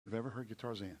Have you ever heard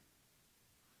Guitarzan?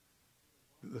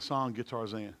 The song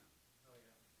Guitarzan.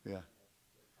 Yeah.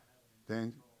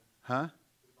 Dan, huh?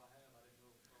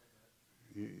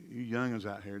 You youngins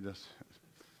out here just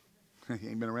you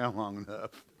ain't been around long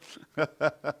enough.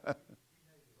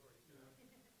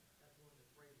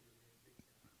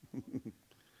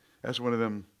 That's one of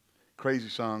them crazy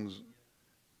songs.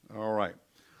 All right.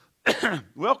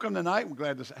 Welcome tonight. We're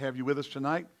glad to have you with us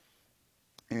tonight.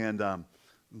 And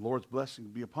the Lord's blessing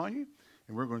be upon you.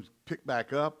 And we're going to pick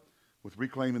back up with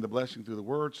reclaiming the blessing through the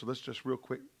Word. So let's just real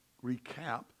quick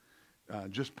recap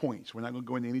just points. We're not going to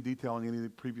go into any detail on any of the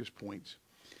previous points.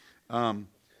 We're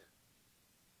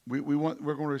going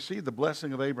to receive the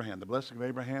blessing of Abraham. The blessing of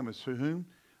Abraham is to whom?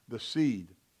 The seed.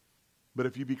 But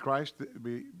if you be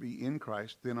in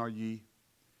Christ, then are ye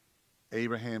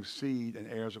Abraham's seed and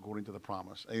heirs according to the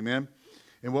promise. Amen.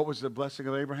 And what was the blessing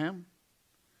of Abraham?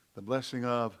 The blessing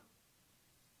of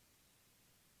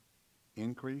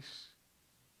increase.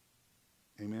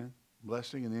 Amen.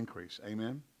 Blessing and increase.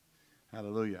 Amen.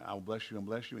 Hallelujah. I will bless you and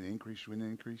bless you and increase you and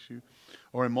increase you.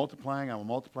 Or in multiplying, I will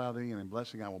multiply thee, and in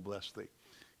blessing, I will bless thee.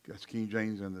 That's King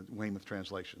James and the Weymouth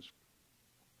translations.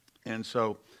 And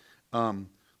so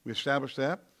we established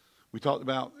that. We talked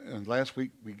about, and last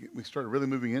week, we started really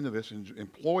moving into this and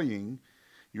employing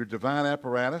your divine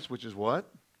apparatus, which is what?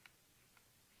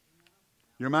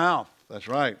 Your mouth. That's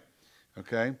right.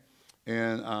 Okay.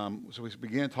 And so we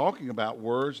began talking about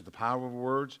words, the power of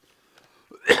words.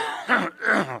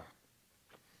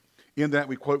 In that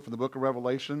we quote from the book of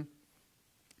Revelation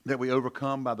that we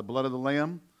overcome by the blood of the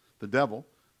Lamb, the devil,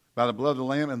 by the blood of the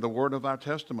Lamb and the word of our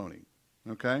testimony.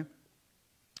 Okay?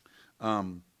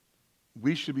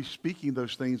 We should be speaking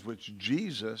those things which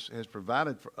Jesus has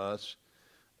provided for us.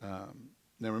 Now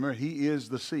remember, he is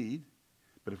the seed.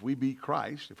 But if we be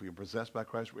Christ, if we are possessed by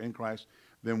Christ, we're in Christ,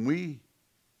 then we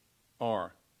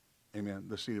are, amen,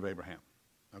 the seed of Abraham.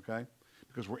 Okay?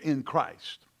 Because we're in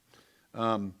Christ.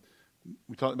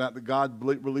 We talked about that God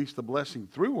released the blessing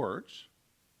through words.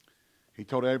 He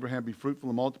told Abraham, be fruitful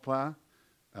and multiply.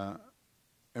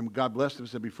 And God blessed him and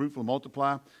said, be fruitful and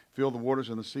multiply. Fill the waters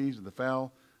and the seas and the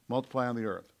fowl. Multiply on the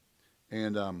earth.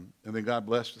 And then God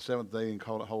blessed the seventh day and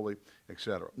called it holy,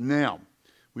 etc. Now,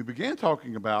 we began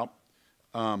talking about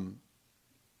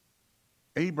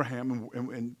Abraham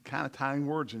and kind of tying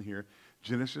words in here.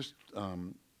 Genesis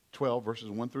 12, verses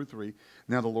 1 through 3.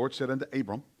 Now the Lord said unto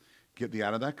Abram, get thee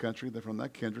out of thy country, from thy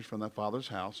kindred, from thy father's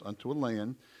house, unto a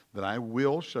land that I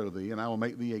will show thee, and I will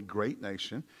make thee a great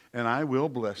nation, and I will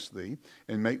bless thee,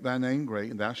 and make thy name great,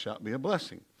 and thou shalt be a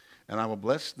blessing. And I will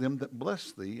bless them that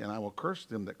bless thee, and I will curse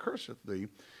them that curseth thee,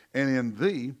 and in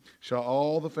thee shall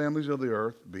all the families of the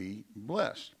earth be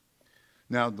blessed.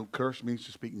 Now, the curse means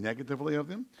to speak negatively of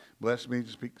them. Blessed means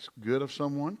to speak good of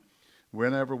someone.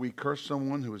 Whenever we curse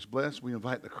someone who is blessed, we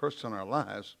invite the curse on our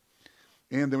lives.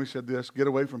 And then we said this, get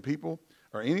away from people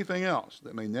or anything else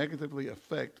that may negatively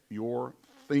affect your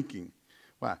thinking.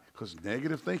 Why? Because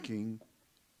negative thinking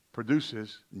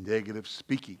produces negative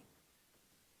speaking.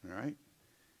 All right?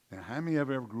 Now, how many of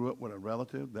you ever grew up with a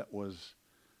relative that was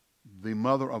the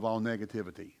mother of all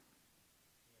negativity?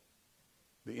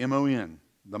 The M-O-N,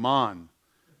 the mon,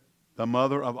 the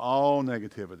mother of all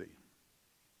negativity.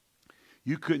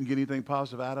 You couldn't get anything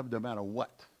positive out of it no matter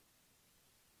what.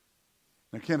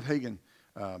 Now, Kenneth Hagin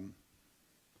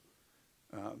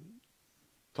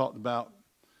talked about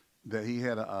that he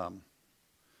had there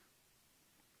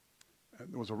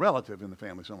was a relative in the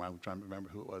family somewhere. I'm trying to remember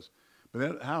who it was.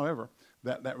 But however,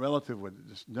 that relative would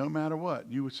just, no matter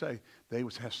what, you would say, they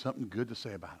would have something good to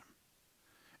say about him.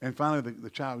 And finally, the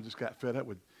child just got fed up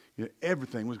with,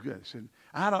 everything was good. He said,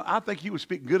 I think you would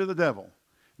speak good of the devil.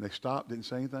 And they stopped, didn't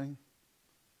say anything.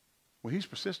 Well, he's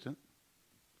persistent.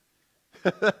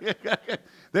 They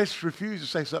just refuse to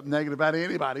say something negative about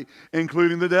anybody,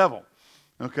 including the devil.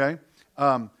 Okay?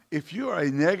 If you are a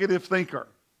negative thinker,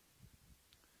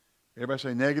 everybody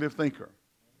say negative thinker,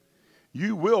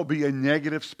 you will be a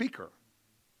negative speaker.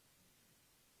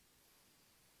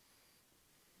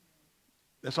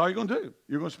 That's all you're going to do.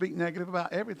 You're going to speak negative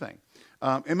about everything.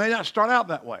 It may not start out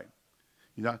that way.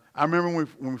 I remember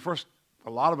when a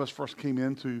lot of us first came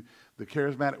into the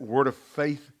charismatic word of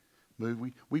faith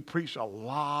movement, we preached a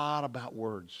lot about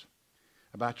words,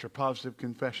 about your positive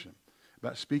confession,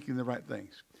 about speaking the right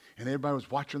things. And everybody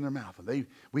was watching their mouth. And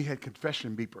we had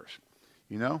confession beepers,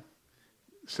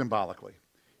 symbolically.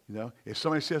 If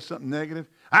somebody says something negative,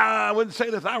 I wouldn't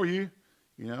say that if I were you.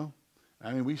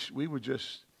 We would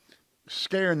just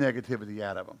scare negativity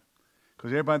out of them.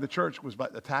 Because everybody in the church was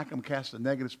about to attack them, cast the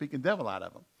negative speaking devil out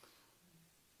of them.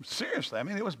 Seriously,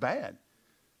 it was bad.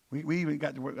 We even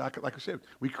got to, like I said,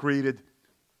 we created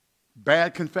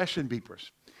Bad confession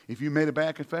beepers. If you made a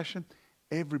bad confession,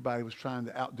 everybody was trying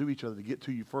to outdo each other to get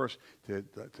to you first, to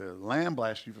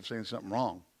lambaste you for saying something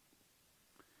wrong.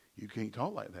 You can't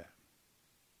talk like that.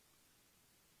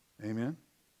 Amen?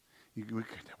 We can't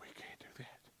do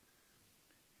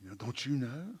that. Don't you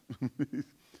know?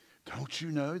 Don't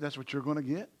you know that's what you're going to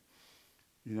get?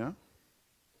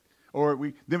 Or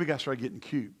then we got to start getting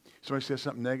cute. Somebody says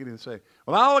something negative and say,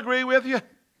 well, I'll agree with you. If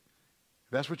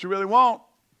that's what you really want.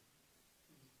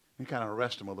 You kind of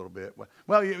arrest them a little bit.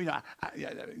 Well,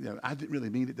 I didn't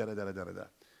really mean it, da-da-da-da-da-da.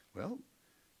 Well,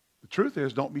 the truth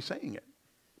is, don't be saying it.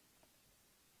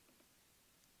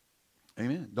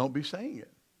 Amen. Don't be saying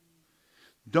it.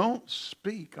 Don't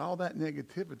speak all that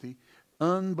negativity,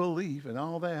 unbelief, and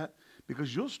all that,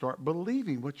 because you'll start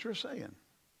believing what you're saying.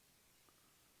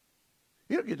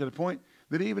 You'll get to the point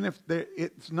that even if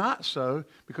it's not so,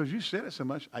 because you said it so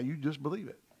much, you just believe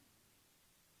it.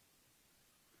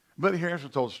 Buddy Harrison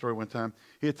told a story one time.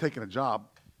 He had taken a job,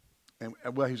 and he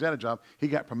was at a job. He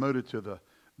got promoted to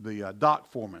the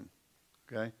dock foreman,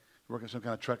 okay? Working at some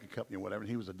kind of trucking company or whatever, and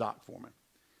he was a dock foreman.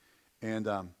 And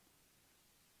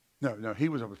no, he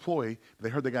was an employee. But they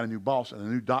heard they got a new boss, and a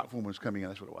new dock foreman was coming in.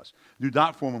 That's what it was. New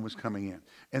dock foreman was coming in.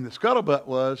 And the scuttlebutt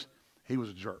was he was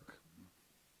a jerk.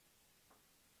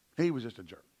 He was just a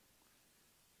jerk.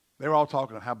 They were all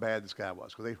talking about how bad this guy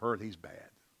was because they heard he's bad.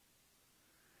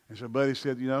 And so Buddy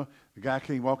said, the guy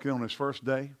came walking in on his first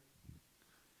day,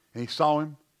 and he saw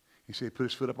him. He said he put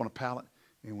his foot up on a pallet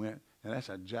and went, now that's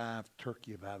a jive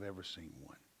turkey if I've ever seen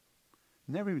one.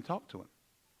 Never even talked to him.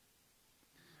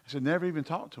 I said, never even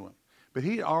talked to him. But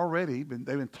they've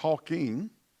been talking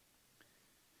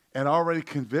and already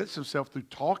convinced himself through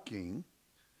talking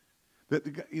that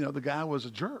the guy was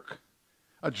a jerk.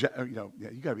 You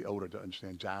got to be older to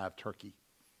understand jive turkey.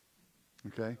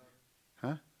 Okay?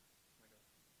 Huh?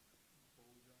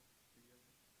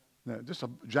 No, just a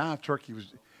jive turkey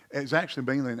it's actually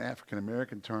mainly an African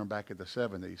American term back in the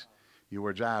 70s. You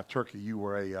were a jive turkey. You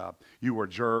were a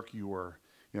jerk. You were,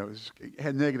 it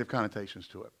had negative connotations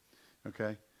to it.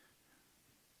 Okay?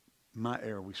 My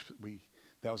era,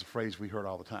 that was a phrase we heard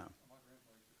all the time.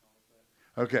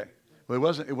 Okay. Well,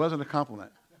 it wasn't a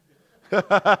compliment.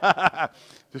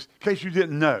 Just in case you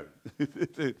didn't know.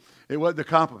 It wasn't a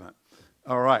compliment.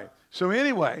 All right. So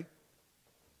anyway,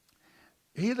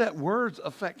 he let words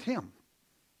affect him.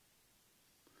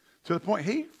 To the point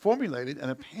he formulated an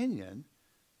opinion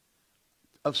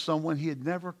of someone he had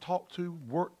never talked to,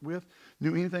 worked with,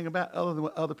 knew anything about other than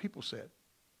what other people said.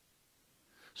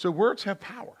 So words have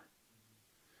power.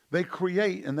 They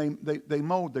create and they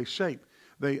mold, they shape,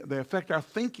 they affect our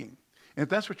thinking. And if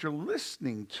that's what you're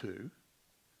listening to,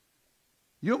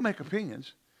 you'll make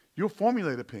opinions, you'll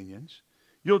formulate opinions,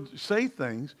 you'll say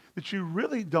things that you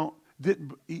really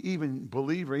didn't even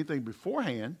believe or anything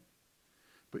beforehand,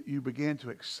 but you began to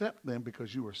accept them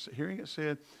because you were hearing it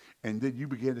said, and then you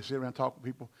began to sit around and talk with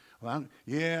people. Well,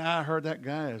 I heard that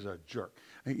guy is a jerk.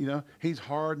 He's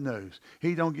hard-nosed.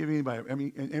 He don't give anybody,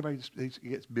 and everybody he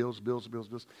gets bills.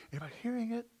 Everybody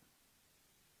hearing it.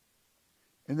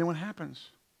 And then what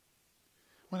happens?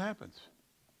 What happens?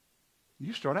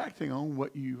 You start acting on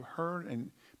what you heard and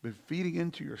been feeding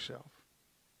into yourself.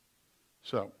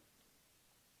 So,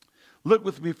 look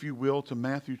with me, if you will, to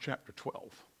Matthew chapter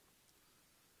 12.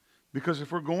 Because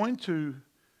if we're going to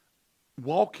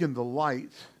walk in the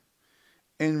light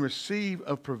and receive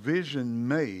a provision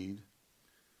made,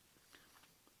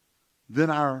 then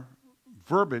our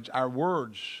verbiage, our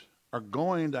words are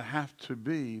going to have to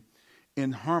be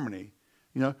in harmony.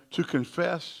 To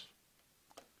confess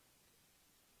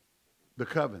the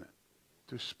covenant,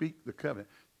 to speak the covenant.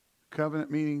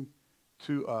 Covenant meaning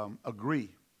to agree,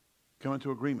 come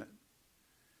into agreement.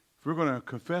 If we're going to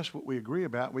confess what we agree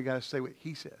about, we got to say what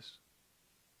he says.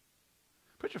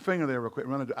 Put your finger there real quick.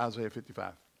 Run into Isaiah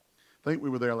 55. I think we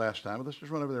were there last time, but let's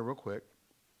just run over there real quick.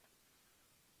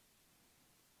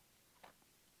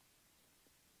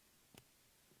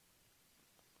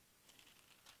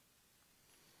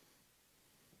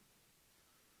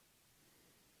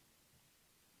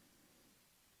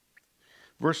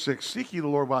 Verse 6, seek ye the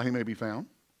Lord while he may be found.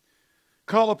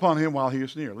 Call upon him while he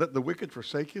is near. Let the wicked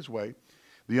forsake his way,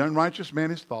 the unrighteous man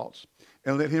his thoughts,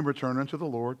 and let him return unto the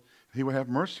Lord. He will have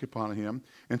mercy upon him,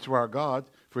 and to our God,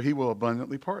 for he will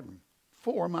abundantly pardon.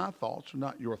 For my thoughts are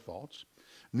not your thoughts,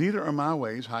 neither are my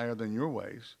ways higher than your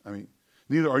ways.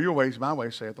 Neither are your ways my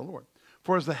ways, saith the Lord.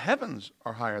 For as the heavens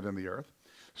are higher than the earth,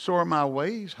 so are my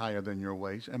ways higher than your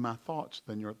ways, and my thoughts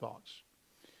than your thoughts.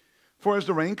 For as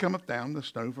the rain cometh down, the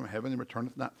snow from heaven, and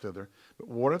returneth not thither, but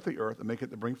watereth the earth, and maketh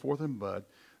it to bring forth and bud,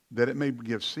 that it may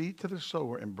give seed to the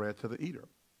sower and bread to the eater.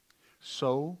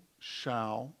 So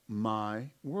shall my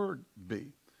word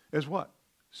be. As what?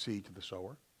 Seed to the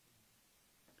sower.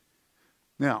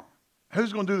 Now,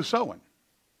 who's going to do the sowing?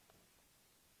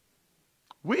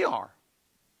 We are.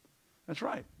 That's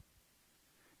right.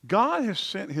 God has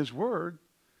sent his word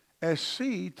as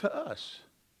seed to us.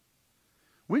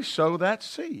 We sow that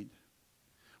seed.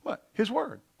 What? His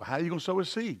word. Well, how are you going to sow his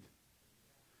seed?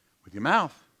 With your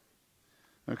mouth.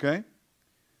 Okay?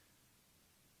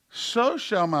 So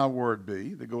shall my word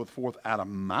be that goeth forth out of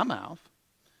my mouth.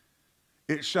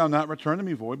 It shall not return to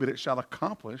me void, but it shall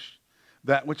accomplish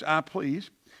that which I please,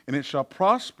 and it shall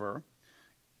prosper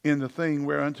in the thing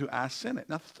whereunto I sent it.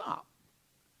 Now stop.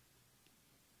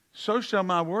 So shall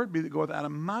my word be that goeth out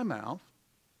of my mouth.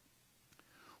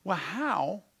 Well,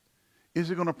 how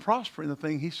is it going to prosper in the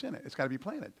thing he sent it? It's got to be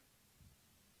planted.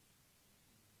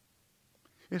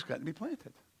 It's got to be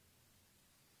planted.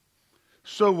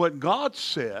 So what God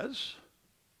says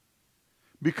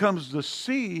becomes the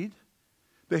seed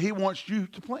that he wants you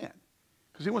to plant.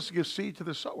 Because he wants to give seed to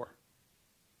the sower.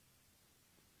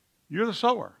 You're the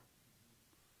sower.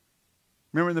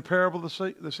 Remember in the parable of the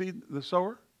sower and the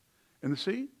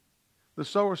seed? The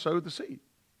sower sowed the seed.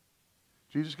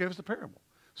 Jesus gave us the parable.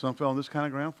 Some fell on this kind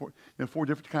of ground, four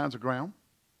different kinds of ground.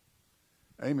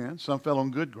 Amen. Some fell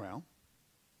on good ground.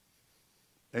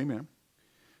 Amen.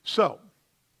 So,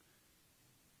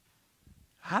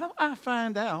 how do I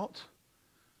find out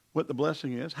what the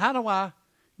blessing is? How do I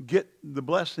get the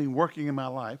blessing working in my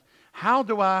life? How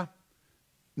do I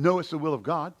know it's the will of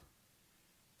God?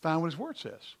 Find what his word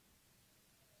says.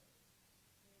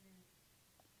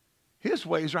 His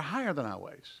ways are higher than our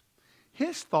ways.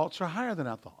 His thoughts are higher than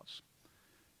our thoughts.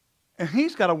 And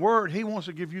he's got a word he wants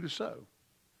to give you to sow.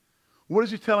 What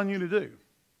is he telling you to do?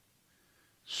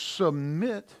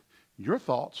 Submit your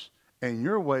thoughts and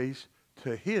your ways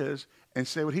to his and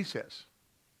say what he says.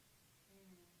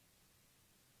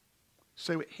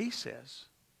 Say what he says.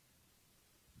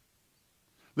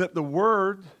 Let the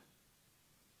word,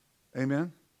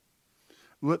 amen,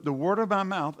 let the word of my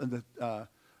mouth and the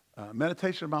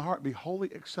meditation of my heart be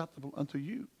wholly acceptable unto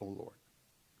you, O Lord.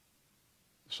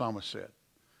 The psalmist said.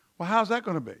 Well, how's that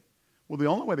going to be? Well, the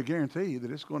only way to guarantee that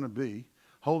it's going to be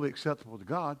wholly acceptable to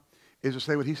God is to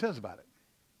say what he says about it.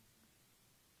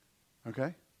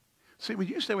 Okay? See, when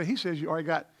you say what he says, you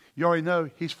already know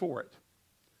he's for it.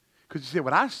 Because you see,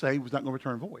 what I say was not going to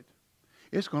return void.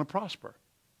 It's going to prosper.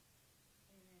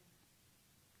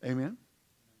 Amen? Amen?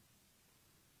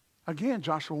 Again,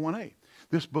 Joshua 1:8.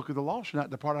 This book of the law shall not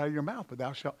depart out of your mouth, but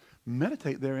thou shalt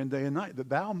meditate therein day and night, that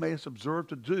thou mayest observe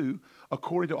to do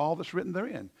according to all that's written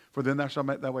therein. For then thou shalt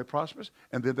make thy way prosperous,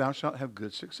 and then thou shalt have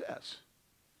good success.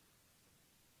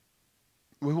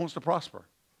 Who wants to prosper?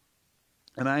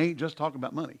 And I ain't just talking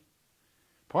about money.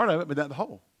 Part of it, but not the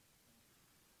whole.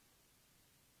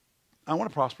 I want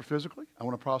to prosper physically. I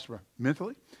want to prosper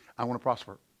mentally. I want to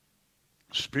prosper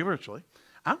spiritually.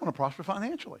 I want to prosper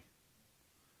financially.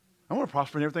 I want to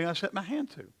prosper in everything I set my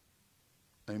hand to.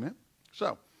 Amen?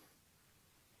 So,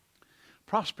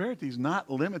 prosperity is not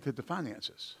limited to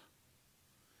finances.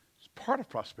 It's part of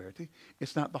prosperity.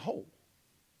 It's not the whole.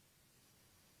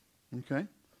 Okay?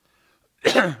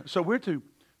 So we're to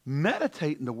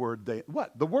meditate in the word day.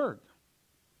 What? The word.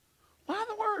 Why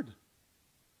the word?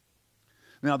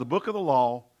 Now, the book of the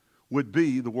law would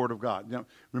be the word of God. Now,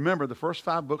 remember the first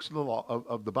 5 books of the law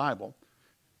of the Bible.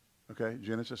 Okay?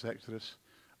 Genesis, Exodus,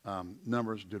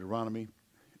 Numbers, Deuteronomy,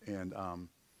 and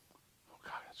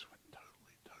that's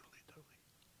totally.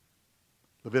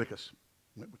 Leviticus.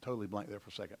 Went totally blank there for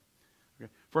a second.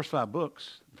 Okay? First 5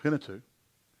 books, Pentateuch,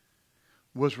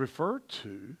 was referred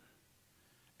to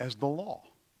as the law.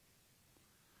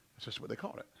 That's just what they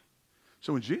called it.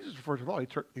 So when Jesus referred to the law,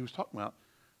 he was talking about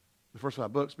the first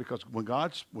 5 books, because when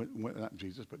God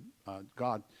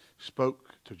spoke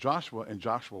to Joshua in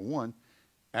Joshua 1,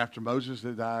 after Moses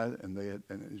had died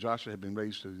and Joshua had been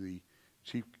raised to the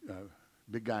chief,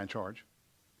 big guy in charge,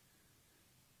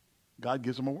 God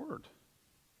gives them a word.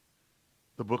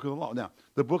 The book of the law. Now,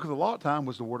 the book of the law at the time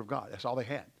was the word of God. That's all they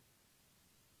had.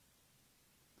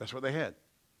 That's what they had.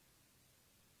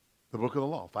 The book of the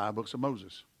law, 5 books of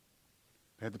Moses.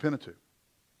 They had the Pentateuch.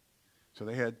 So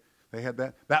they had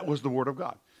that. That was the word of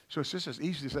God. So it's just as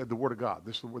easy to say the word of God.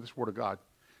 This word of God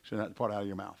should not depart out of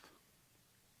your mouth.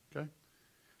 Okay?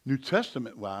 New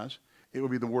Testament-wise, it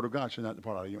would be the word of God should not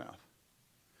depart out of your mouth.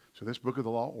 So this book of the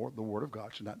law, or the word of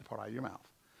God, should not depart out of your mouth.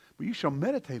 But you shall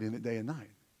meditate in it day and night,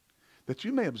 that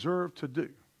you may observe to do.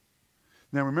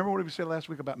 Now, remember what we said last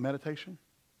week about meditation?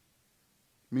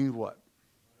 Means what?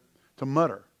 To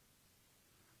mutter.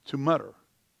 To mutter.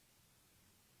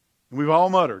 And we've all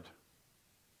muttered.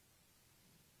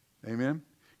 Amen?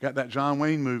 got that John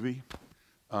Wayne movie.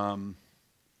 I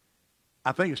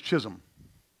think it's Chisholm.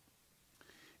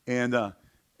 And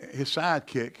his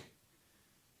sidekick,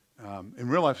 in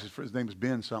real life, his name is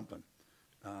Ben something,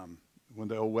 one of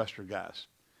the old Western guys.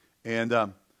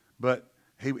 And but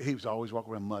he was always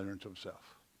walking around muttering to himself.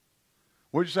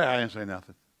 What'd you say? I didn't say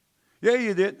nothing. Yeah,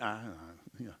 you did.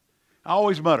 Yeah.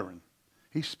 Always muttering.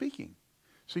 He's speaking.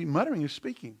 See, muttering is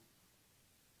speaking.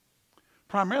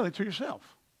 Primarily to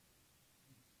yourself.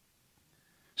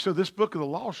 So this book of the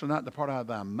law shall not depart out of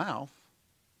thy mouth,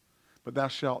 but thou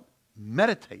shalt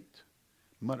meditate,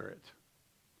 mutter it,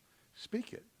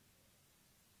 speak it,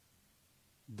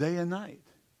 day and night.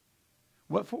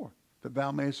 What for? That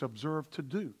thou mayest observe to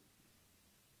do,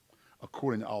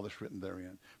 according to all that's written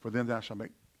therein. For then thou shalt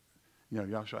make,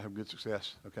 y'all shall have good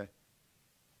success, okay?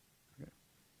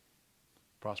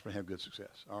 Prosper and have good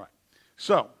success. All right.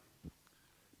 So,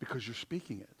 because you're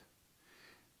speaking it.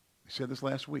 We said this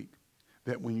last week,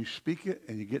 that when you speak it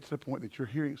and you get to the point that you're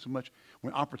hearing it so much,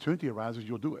 when opportunity arises,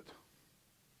 you'll do it.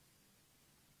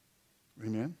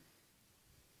 Amen?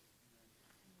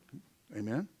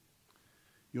 Amen?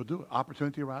 You'll do it.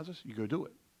 Opportunity arises, you go do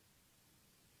it.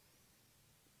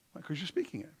 Because you're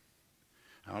speaking it.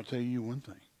 And I'll tell you one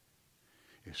thing.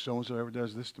 If so-and-so ever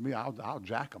does this to me, I'll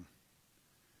jack them.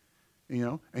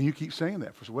 And you keep saying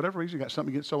that. For whatever reason, you got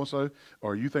something against so-and-so,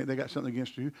 or you think they got something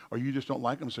against you, or you just don't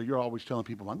like them, so you're always telling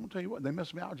people, I'm going to tell you what, they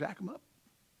mess with me, I'll jack them up.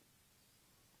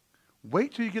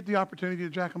 Wait till you get the opportunity to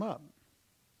jack them up.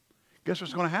 Guess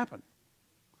what's going to happen?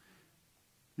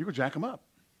 You're going to jack them up.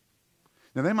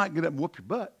 Now, they might get up and whoop your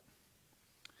butt,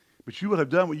 but you will have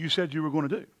done what you said you were going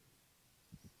to do.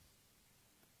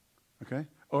 Okay?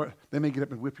 Or they may get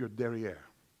up and whip your derriere.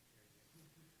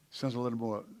 Sounds a little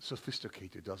more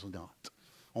sophisticated, does it not?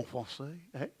 En français,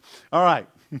 eh? All right.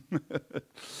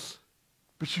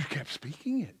 But you kept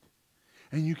speaking it.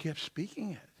 And you kept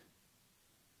speaking it.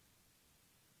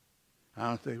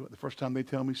 I'll tell you what, the first time they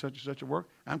tell me such and such a work,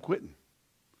 I'm quitting.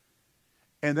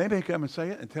 And they may come and say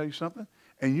it and tell you something,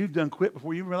 and you've done quit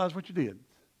before you even realize what you did.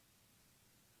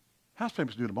 How's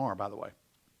famous do tomorrow, by the way?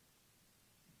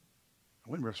 It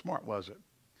wasn't real smart, was it?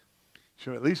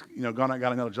 Should at least, gone out and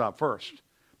got another job first.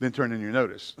 Then turn in your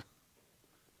notice.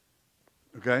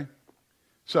 Okay?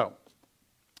 So,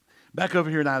 back over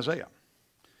here in Isaiah.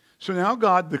 So now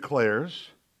God declares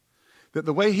that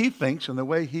the way he thinks and the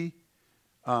way he,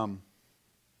 how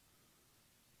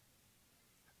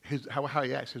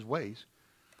he acts, his ways,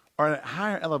 are at a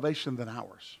higher elevation than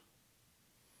ours.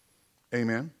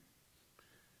 Amen?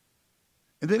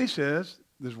 And then he says,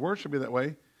 this word should be that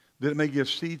way, that it may give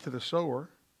seed to the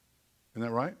sower. Isn't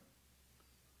that right?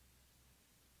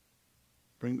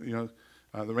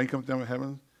 The rain comes down from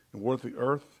heaven and watereth the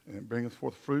earth, and it bringeth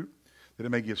forth fruit, that it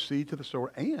may give seed to the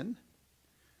sower and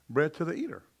bread to the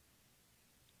eater.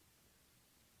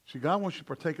 See, God wants you to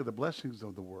partake of the blessings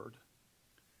of the word,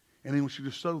 and he wants you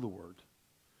to sow the word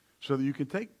so that you can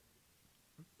take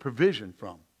provision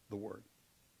from the word.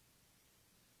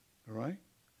 All right?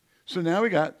 So now we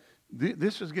got,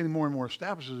 this is getting more and more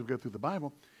established as we go through the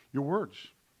Bible, your words.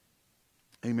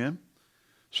 Amen?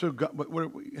 So God, but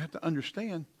what we have to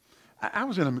understand, I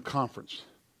was in a conference.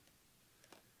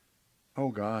 Oh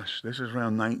gosh, this is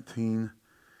around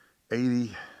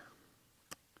 1980.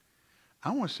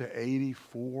 I want to say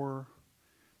 84,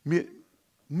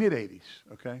 mid-80s,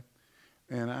 okay?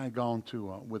 And I had gone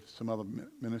to, with some other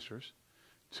ministers,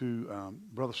 to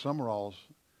Brother Summerall's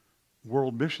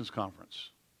World Missions Conference.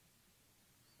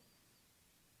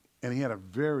 And he had a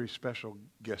very special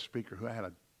guest speaker who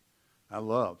I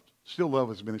loved. Still love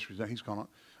his ministry. He's gone on.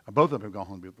 Both of them have gone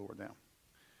home to be with the Lord now.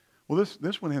 Well,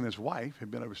 this one and his wife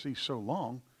had been overseas so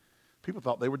long, people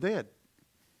thought they were dead.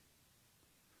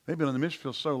 They've been in the mission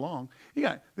field so long.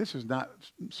 This is not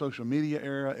social media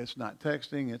era. It's not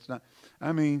texting. It's not.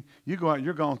 I mean, you go out.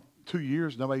 You're gone 2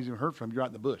 years. Nobody's even heard from you. You're out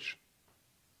in the bush.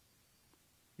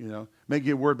 May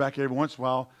get word back every once in a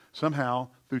while somehow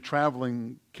through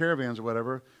traveling caravans or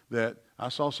whatever that I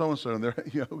saw so and so and there.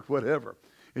 Whatever.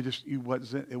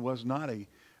 It was not a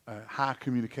high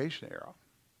communication era.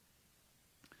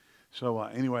 So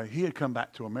anyway, he had come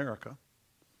back to America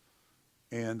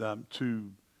and to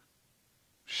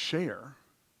share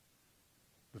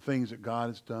the things that God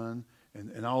has done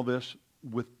and all this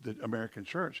with the American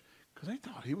church because they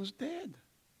thought he was dead.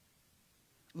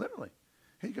 Literally.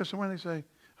 He'd go somewhere and they say,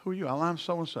 who are you? I'm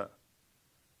so-and-so.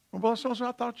 Well, brother so-and-so,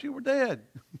 I thought you were dead.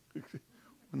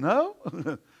 No,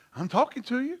 I'm talking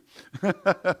to you.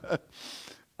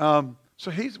 So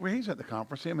he's at the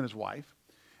conference, him and his wife.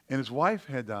 And his wife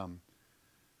had kind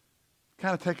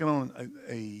of taken on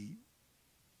a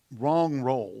wrong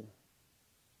role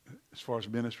as far as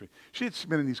ministry. She had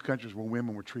been in these countries where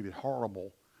women were treated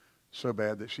horrible, so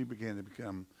bad that she began to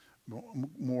become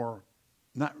more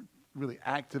not really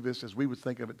activist as we would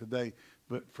think of it today,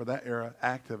 but for that era,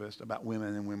 activist about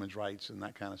women and women's rights and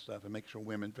that kind of stuff, and make sure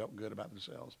women felt good about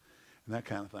themselves and that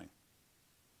kind of thing.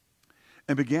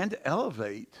 And began to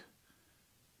elevate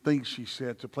things she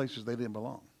said to places they didn't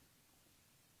belong.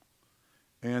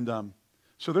 And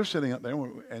so they're sitting up there,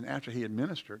 and after he had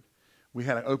ministered, we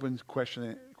had an open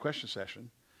question session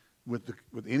with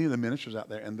any of the ministers out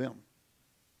there and them.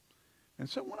 And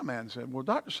so one man said, well,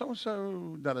 Dr.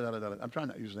 So-and-so, da-da-da-da-da. I'm trying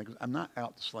not to use his name because I'm not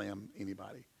out to slam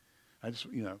anybody. I just,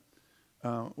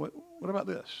 what about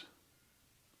this?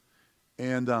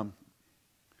 And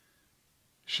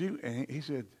he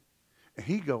said,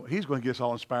 he's going to get us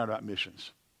all inspired about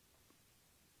missions.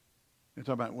 And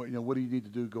talking about, what do you need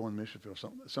to do to go on the mission field?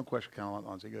 Some question kind of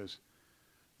on. He goes,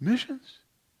 missions?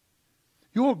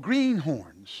 You're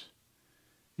greenhorns.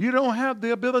 You don't have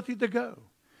the ability to go.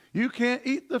 You can't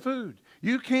eat the food.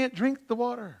 You can't drink the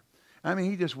water. I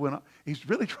mean, he just went on. He's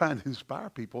really trying to inspire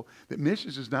people that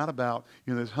missions is not about,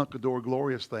 this hunk-of-door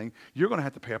glorious thing. You're going to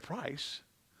have to pay a price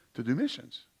to do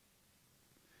missions.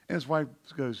 And his wife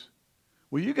goes,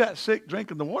 well, you got sick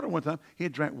drinking the water one time. He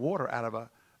had drank water out of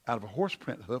a horse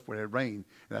print hoof where it had rained,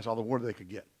 and that's all the water they could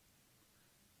get.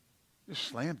 Just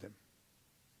slammed him.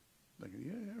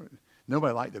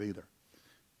 Nobody liked it either.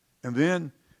 And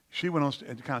then she went on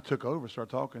and kind of took over,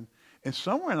 started talking. And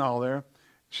somewhere in all there,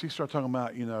 she started talking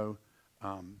about,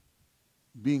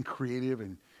 being creative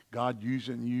and God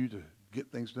using you to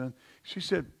get things done. She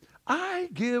said, I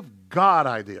give God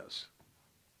ideas.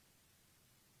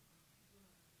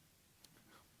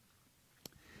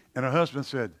 And her husband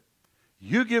said,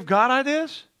 you give God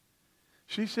ideas?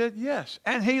 She said, yes.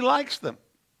 And he likes them.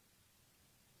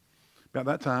 About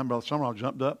that time, Brother Summerall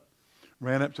jumped up,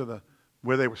 ran up to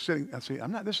where they were sitting. I see,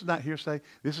 this is not hearsay.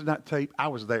 This is not tape. I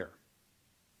was there.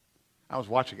 I was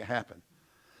watching it happen.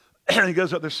 And he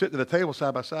goes up there sitting at a table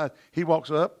side by side. He walks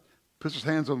up, puts his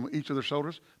hands on each of their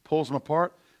shoulders, pulls them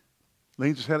apart,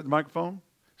 leans his head at the microphone,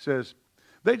 says,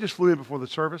 they just flew in before the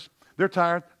service. They're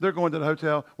tired. They're going to the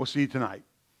hotel. We'll see you tonight.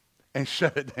 And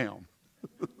shut it down.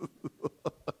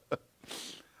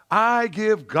 I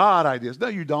give God ideas. No,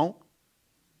 you don't.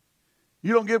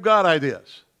 You don't give God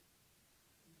ideas.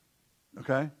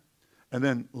 Okay? And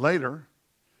then later,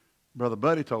 Brother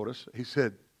Buddy told us, he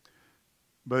said,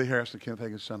 Buddy Harrison, Kenneth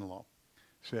Hagin's son-in-law,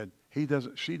 said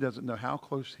she doesn't know how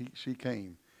close she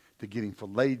came to getting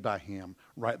filleted by him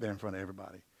right there in front of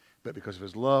everybody. But because of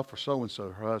his love for so-and-so,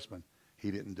 her husband, he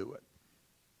didn't do it.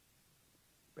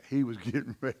 But he was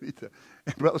getting ready to,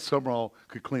 and Brother Summerall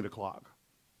could clean a clock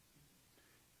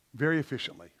very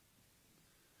efficiently.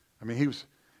 I mean, he was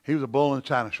a bull in a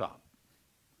china shop.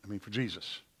 I mean, for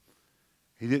Jesus.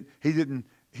 He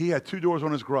had two doors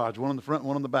on his garage, one on the front,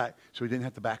 one on the back, so he didn't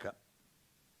have to back up.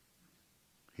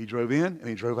 He drove in and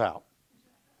he drove out.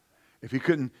 If we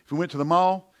went to the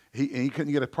mall, he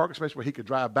couldn't get a parking space where he could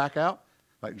drive back out,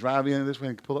 like drive in this way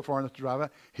and pull up far enough to drive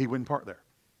out, he wouldn't park there.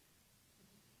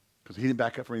 Because he didn't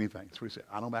back up for anything. That's what he said.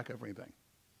 I don't back up for anything.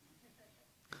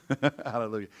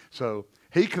 Hallelujah. So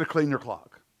he could have cleaned her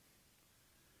clock.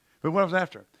 But what I was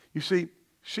after, you see,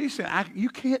 she said, you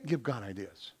can't give God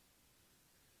ideas.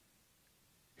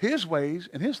 His ways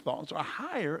and his thoughts are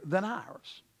higher than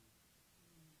ours.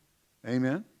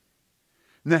 Amen.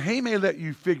 Now, he may let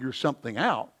you figure something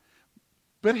out,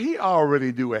 but he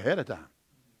already knew ahead of time.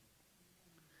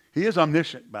 He is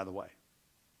omniscient, by the way.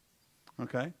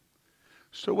 Okay?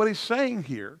 So what he's saying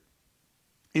here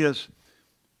is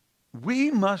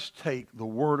we must take the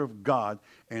word of God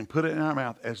and put it in our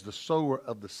mouth as the sower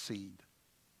of the seed.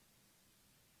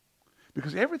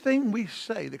 Because everything we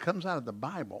say that comes out of the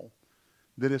Bible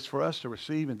that is for us to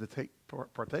receive and to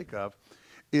partake of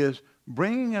is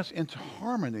bringing us into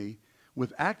harmony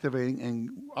with activating and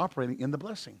operating in the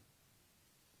blessing.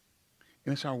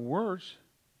 And it's our words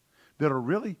that are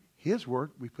really his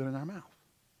word we put in our mouth.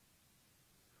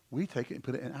 We take it and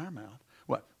put it in our mouth.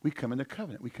 What? We come into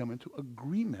covenant. We come into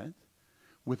agreement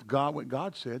with God, what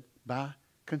God said, by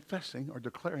confessing or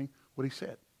declaring what he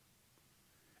said.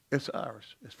 It's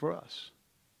ours. It's for us.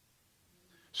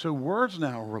 So words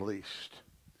now are released.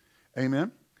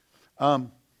 Amen.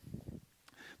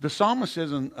 The psalmist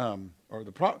says in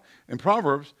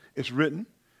Proverbs, it's written,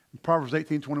 in Proverbs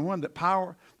 18:21,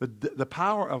 that the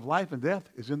power of life and death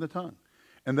is in the tongue.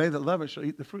 And they that love it shall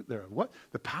eat the fruit thereof. What?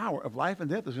 The power of life and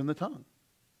death is in the tongue.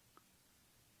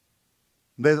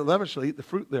 They that love it shall eat the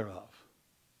fruit thereof.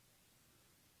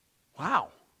 Wow.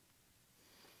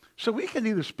 So we can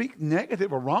either speak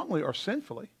negative or wrongly or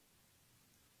sinfully.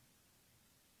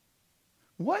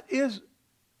 What is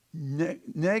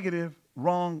negative,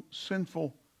 wrong,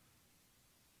 sinful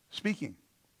speaking?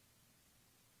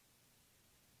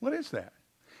 What is that?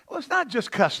 Well, it's not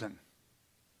just cussing.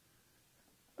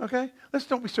 Okay? Let's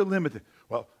don't be so limited.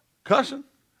 Well, cussing?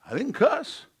 I didn't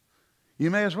cuss. You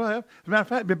may as well have. As a matter of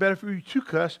fact, it'd be better for you to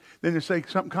cuss than to say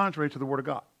something contrary to the Word of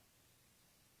God.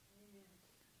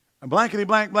 A blankety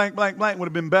blank, blank, blank, blank would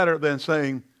have been better than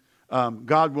saying,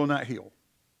 God will not heal.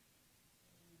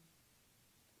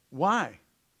 Why?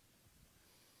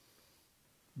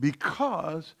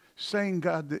 Because saying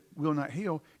God that will not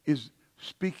heal is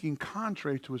speaking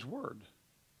contrary to His Word.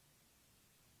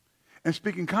 And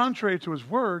speaking contrary to His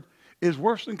Word is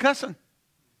worse than cussing.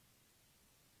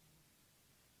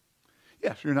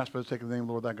 Yes, you're not supposed to take the name of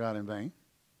the Lord thy God in vain.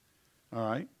 All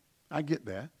right? I get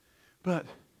that. But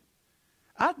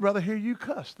I'd rather hear you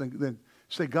cuss than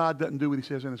say God doesn't do what He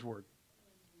says in His Word.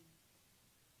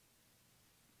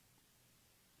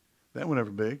 That went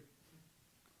over big.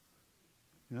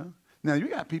 You know? Now, you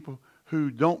got people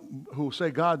who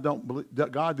say God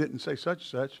didn't say such and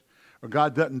such, or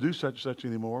God doesn't do such and such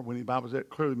anymore, when the Bible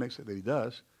clearly makes it that He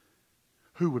does,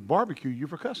 who would barbecue you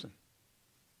for cussing.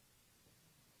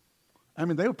 I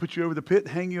mean, they would put you over the pit,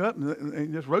 hang you up,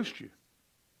 and just roast you.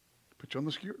 Put you on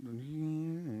the skewer.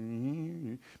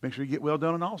 Make sure you get well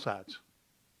done on all sides.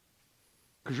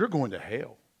 Because you're going to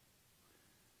hell.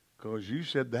 Because you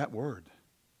said that word.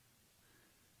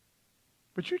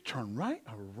 But you turn right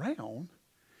around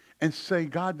and say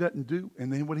God doesn't do,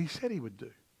 and then what He said He would do.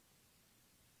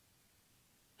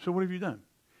 So what have you done?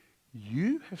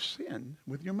 You have sinned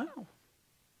with your mouth.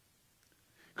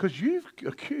 Because you've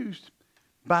accused,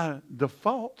 by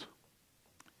default,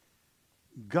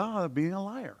 God of being a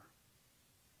liar.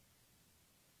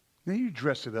 Now you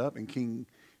dress it up in King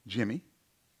Jimmy.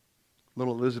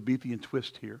 Little Elizabethan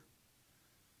twist here.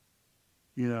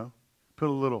 You know, put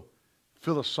a little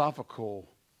philosophical,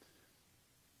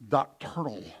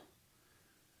 doctrinal,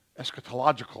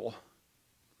 eschatological,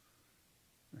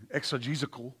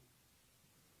 exegetical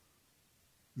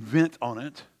vent on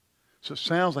it. So it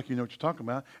sounds like you know what you're talking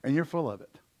about, and you're full of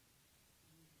it.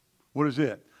 What is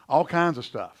it? All kinds of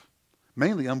stuff.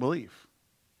 Mainly unbelief.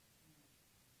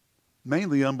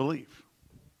 Mainly unbelief.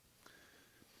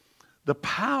 The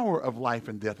power of life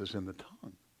and death is in the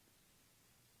tongue.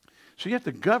 So you have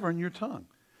to govern your tongue.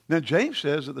 Now, James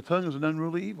says that the tongue is an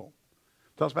unruly evil.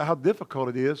 Talks about how difficult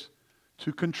it is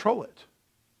to control it.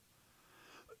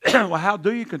 Well, how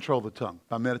do you control the tongue?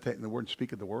 By meditating the Word and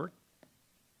speaking the Word.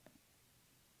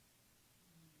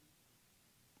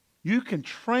 You can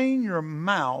train your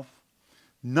mouth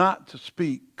not to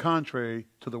speak contrary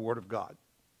to the Word of God.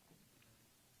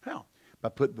 How? By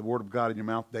putting the Word of God in your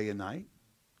mouth day and night.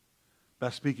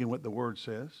 By speaking what the Word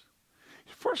says.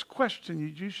 First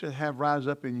question you should have rise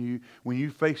up in you when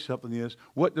you face something is,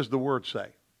 what does the Word say?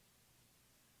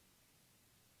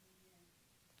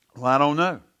 Well, I don't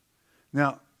know.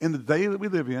 Now, in the day that we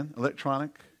live in,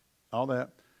 electronic, all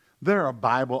that, there are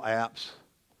Bible apps.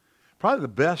 Probably the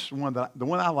best one, the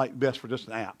one I like best for just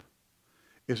an app,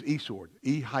 is eSword,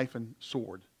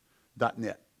 e-sword.net.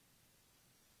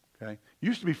 Okay?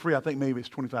 Used to be free. I think maybe it's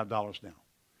 $25 now. And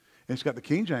it's got the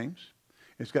King James.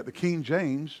 It's got the King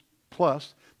James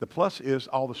Plus. The plus is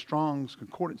all the Strong's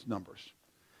Concordance numbers.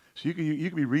 So you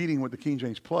can be reading with the King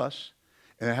James Plus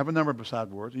and have a number beside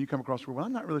words, and you come across the word. Well,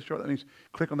 I'm not really sure what that means.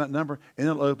 Click on that number, and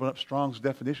it'll open up Strong's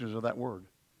definitions of that word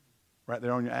right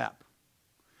there on your app.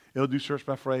 It'll do search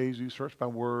by phrase, do search by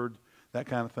word, that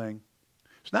kind of thing.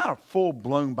 It's not a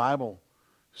full-blown Bible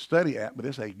study app, but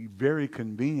it's a very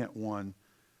convenient one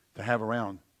to have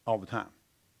around all the time.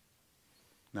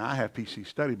 Now, I have PC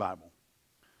Study Bible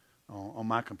on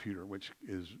my computer, which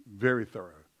is very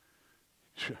thorough.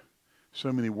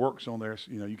 So many works on there,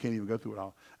 you know, you can't even go through it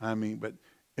all. I mean, but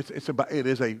it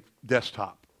is a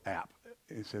desktop app.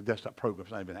 It's a desktop program.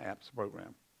 It's not even an app, it's a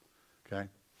program. Okay?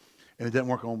 And it doesn't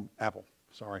work on Apple.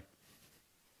 Sorry. It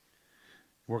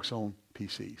works on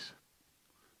PCs.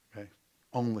 Okay?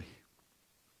 Only.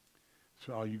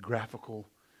 So all you graphical,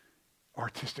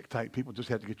 artistic type people just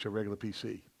have to get you a regular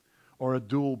PC. Or a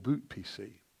dual boot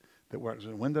PC that works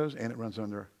on Windows and it runs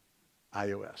under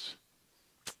iOS.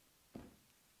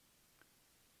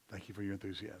 Thank you for your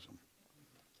enthusiasm.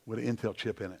 With an Intel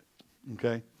chip in it.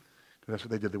 Okay? That's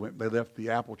what they did. They left the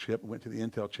Apple chip and went to the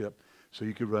Intel chip so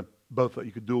you could run both.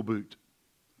 You could dual boot.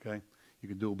 Okay? You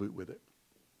could dual boot with it.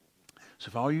 So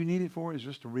if all you need it for is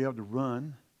just to be able to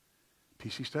run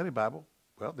PC Study Bible,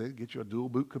 well, they get you a dual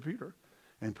boot computer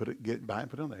and buy and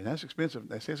put it on there. And that's expensive.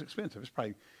 They say it's expensive. It's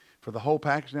probably, for the whole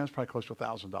package now, it's probably close to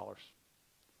 $1,000. All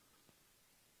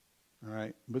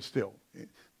right? But still,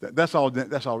 That's all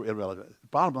irrelevant.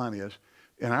 Bottom line is,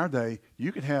 in our day,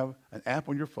 you could have an app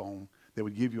on your phone that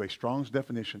would give you a Strong's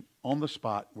definition on the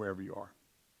spot wherever you are.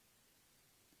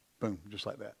 Boom, just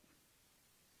like that.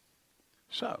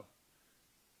 So,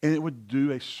 and it would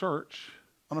do a search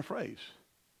on a phrase.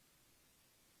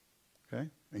 Okay?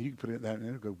 And you can put it that, and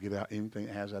it'll go get out anything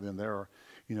that has that in there. Or,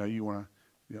 you want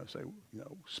to, say,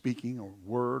 speaking or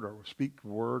word or speak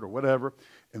word or whatever,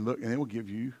 and look, and it will give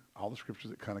you all the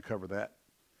scriptures that kind of cover that,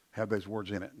 have those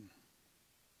words in it.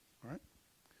 All right?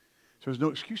 So there's no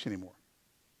excuse anymore.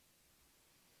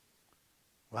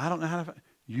 Well, I don't know how to find it.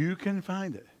 You can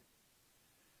find it.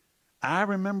 I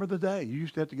remember the day you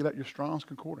used to have to get out your Strong's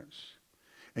Concordance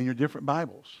and your different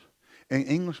Bibles and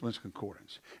Englishman's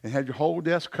Concordance and had your whole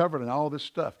desk covered and all this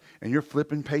stuff. And you're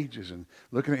flipping pages and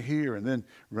looking at here. And then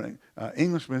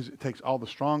Englishman's takes all the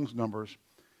Strong's numbers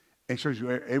and shows you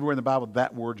everywhere in the Bible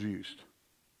that word's used.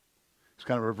 It's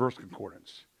kind of a reverse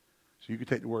concordance. So you could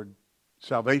take the word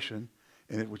salvation,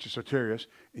 which is soterios,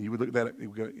 and you would look at that. It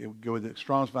would go into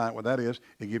Strong's, find out what that is,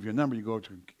 and give you a number. You go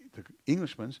to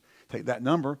Englishman's, take that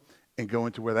number, and go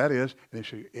into where that is, and they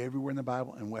show you everywhere in the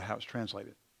Bible and how it's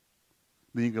translated.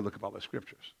 Then you can look up all the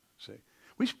scriptures. See,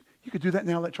 you could do that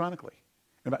now electronically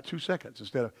in about 2 seconds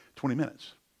instead of 20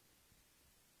 minutes.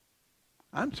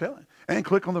 I'm telling you. And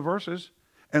click on the verses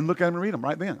and look at them and read them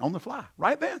right then, on the fly,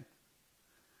 right then.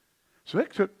 So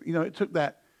it took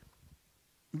that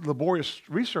laborious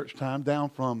research time down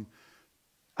from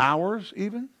hours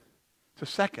even to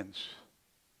seconds.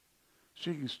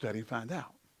 So you can study and find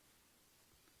out.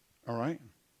 All right?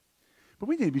 But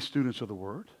we need to be students of the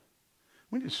Word.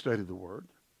 We need to study the Word.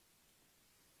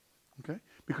 Okay?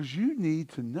 Because you need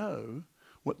to know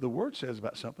what the Word says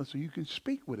about something so you can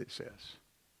speak what it says.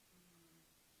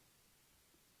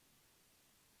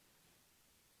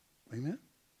 Amen?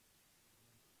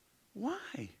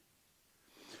 Why?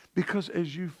 Because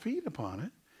as you feed upon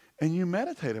it and you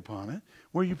meditate upon it,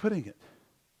 where are you putting it?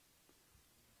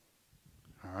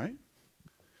 All right?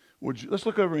 Let's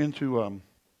look over into,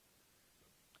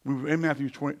 we were in Matthew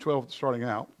 12 starting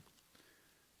out.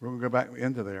 We're going to go back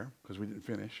into there because we didn't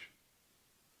finish.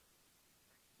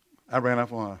 I ran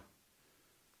off on a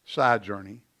side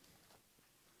journey.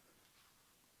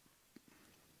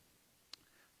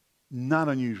 Not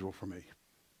unusual for me.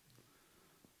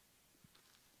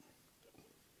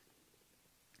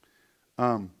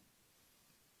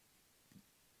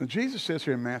 Jesus says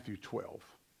here in Matthew 12,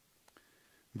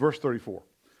 verse 34,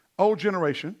 O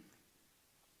generation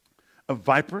of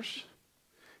vipers,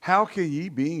 how can ye,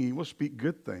 being evil, speak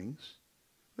good things?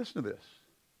 Listen to this.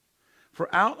 For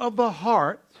out of the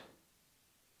heart,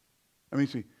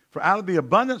 for out of the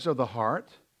abundance of the heart,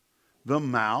 the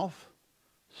mouth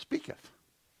speaketh.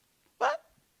 What?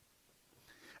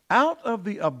 Out of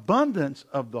the abundance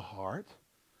of the heart,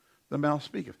 the mouth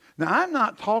speaketh. Now, I'm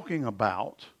not talking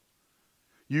about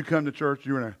you come to church,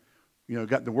 you're in a,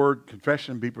 got the word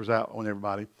confession beepers out on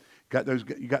everybody.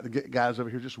 You got the guys over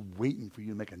here just waiting for you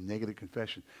to make a negative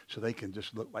confession so they can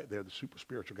just look like they're the super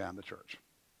spiritual guy in the church.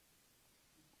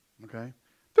 Okay?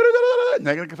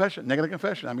 Negative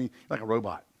confession. I mean, like a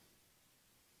robot.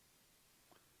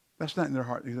 That's not in their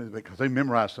heart because they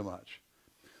memorize so much.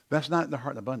 That's not in their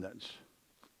heart in abundance.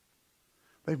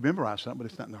 They've memorized something, but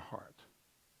it's not in their heart.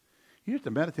 You have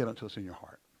to meditate until it's in your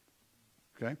heart.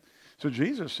 Okay? So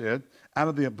Jesus said, out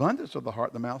of the abundance of the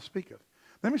heart, the mouth speaketh.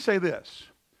 Let me say this.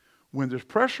 When there's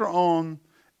pressure on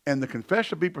and the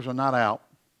confession beepers are not out,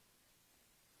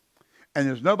 and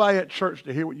there's nobody at church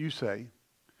to hear what you say,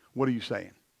 what are you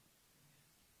saying?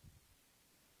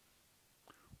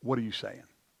 What are you saying?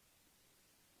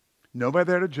 Nobody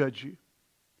there to judge you.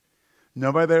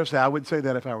 Nobody there to say, I wouldn't say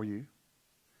that if I were you.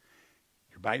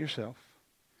 You're by yourself.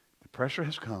 The pressure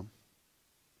has come.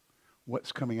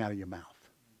 What's coming out of your mouth?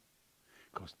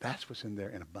 Because that's what's in there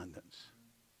in abundance.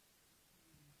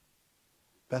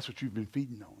 That's what you've been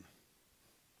feeding on.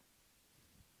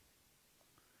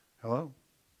 Hello?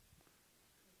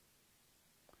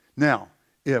 Now,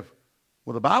 the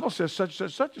Bible says such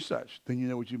and such, then you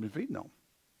know what you've been feeding on.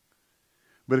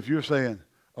 But if you're saying,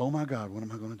 oh my God, what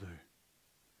am I going to do?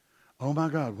 Oh my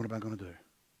God, what am I going to do?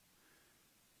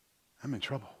 I'm in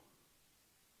trouble.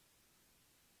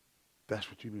 That's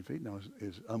what you've been feeding on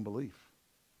is unbelief.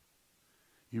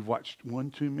 You've watched one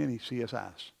too many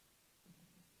CSIs.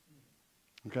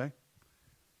 Okay?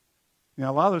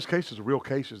 Now, a lot of those cases are real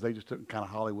cases. They just took kind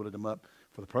of Hollywooded them up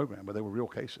for the program, but they were real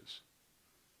cases.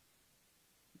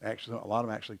 Actually, a lot of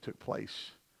them actually took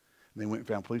place. And they went and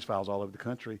found police files all over the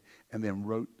country and then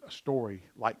wrote a story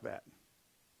like that.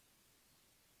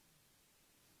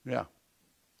 Yeah.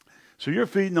 So you're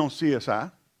feeding on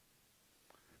CSI,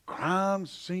 crime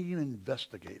scene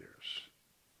investigators.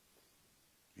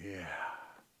 Yeah.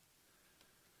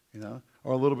 You know,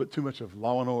 or a little bit too much of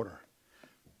Law and Order.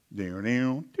 Bing,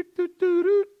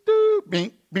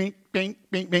 bing, bing,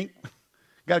 bing, bing.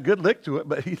 Got a good lick to it,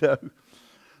 but you know,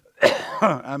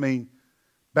 I mean,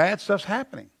 bad stuff's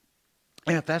happening.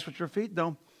 And if that's what you're feeding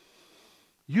on,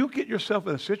 you get yourself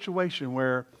in a situation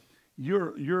where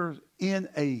you're in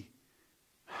a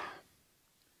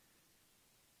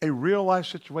real life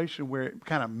situation where it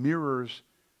kind of mirrors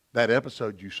that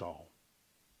episode you saw.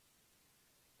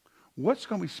 What's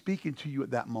going to be speaking to you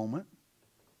at that moment?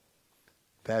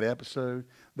 That episode,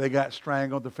 they got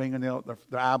strangled, their fingernail,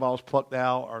 their eyeballs plucked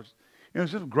out, or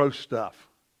it's just gross stuff.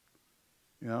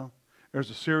 You know,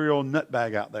 there's a serial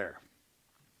nutbag out there,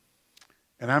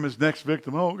 and I'm his next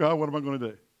victim. Oh God, what am I going to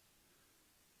do?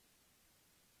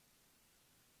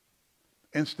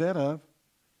 Instead of,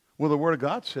 well, the Word of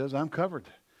God says I'm covered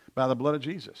by the blood of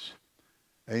Jesus.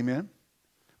 Amen.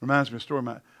 Reminds me of a story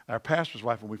of our pastor's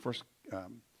wife when we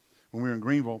were in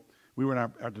Greenville. We were in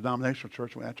our denominational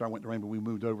church. After I went to Rainbow, we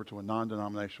moved over to a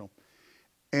non-denominational.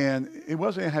 And it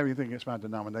wasn't having anything against my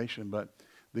denomination, but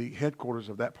the headquarters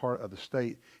of that part of the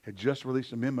state had just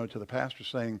released a memo to the pastor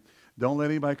saying, don't let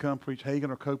anybody come preach Hagen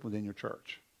or Copeland in your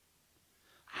church.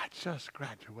 I just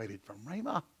graduated from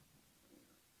Rainbow.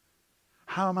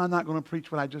 How am I not going to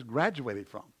preach what I just graduated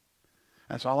from?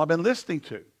 That's all I've been listening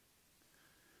to.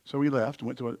 So we left and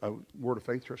went to a Word of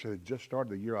Faith church that had just started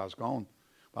the year I was gone.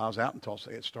 I was out in Tulsa.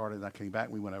 It started, and I came back,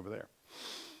 and we went over there.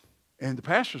 And the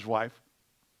pastor's wife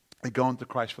had gone to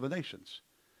Christ for the Nations.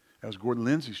 That was Gordon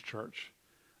Lindsay's church.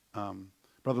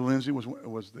 Brother Lindsay was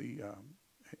the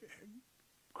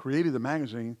created a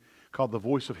magazine called The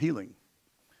Voice of Healing,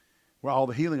 where all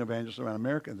the healing evangelists around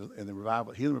America and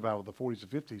the healing revival of the 40s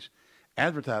and 50s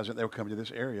advertised that they were coming to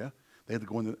this area. They had to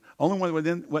go in. The only one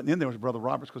that wasn't in there was Brother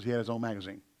Roberts because he had his own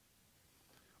magazine.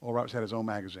 Oral Roberts had his own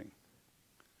magazine.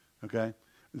 Okay.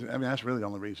 I mean, that's really the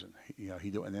only reason. He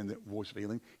did, and then the Voice of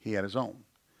Healing, he had his own.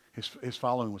 His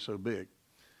following was so big.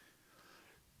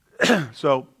 But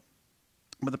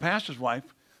the pastor's wife,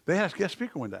 they had a guest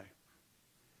speaker one day,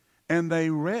 and they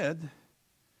read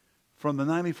from the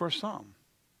 91st Psalm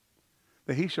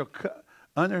that he shall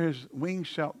under his wings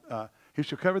he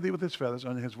shall cover thee with his feathers,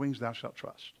 under his wings thou shalt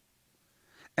trust.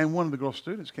 And one of the girl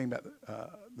students came back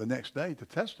the next day to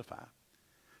testify.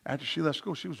 After she left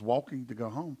school, she was walking to go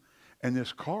home. And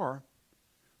this car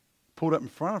pulled up in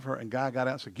front of her, and a guy got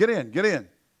out and said, get in, get in.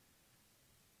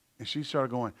 And she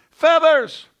started going,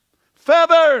 feathers,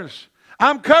 feathers,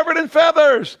 I'm covered in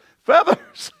feathers,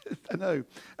 feathers. I know,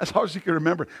 that's all she could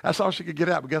remember. That's all she could get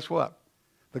out. But guess what?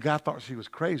 The guy thought she was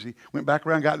crazy, went back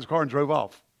around, got in his car, and drove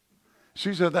off.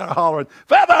 She said that hollering,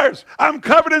 feathers, I'm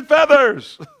covered in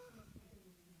feathers.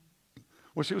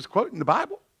 Well, she was quoting the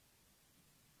Bible.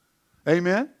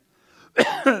 Amen.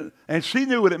 And she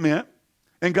knew what it meant.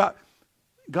 And God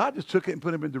just took it and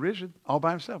put him in derision all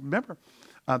by himself. Remember,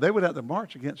 they went out to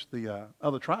march against the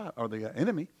other tribe or the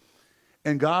enemy.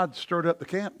 And God stirred up the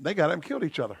camp. They got up and killed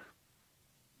each other.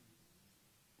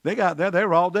 They got there. They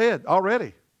were all dead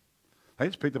already. They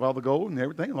just picked up all the gold and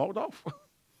everything and hauled off.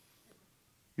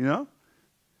 You know?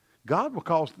 God will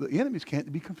cause the enemy's camp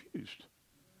to be confused.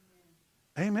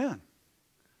 Amen.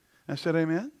 I said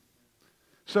amen.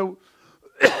 So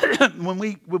when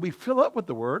we fill up with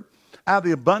the Word, out of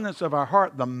the abundance of our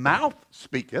heart, the mouth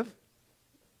speaketh.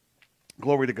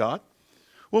 Glory to God.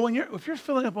 Well, if you're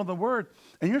filling up on the Word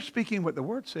and you're speaking what the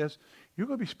Word says, you're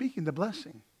going to be speaking the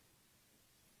blessing.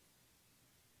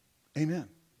 Amen.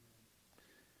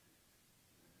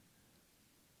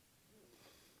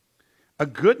 A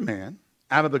good man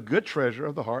out of the good treasure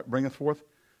of the heart bringeth forth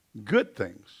good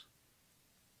things.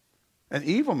 An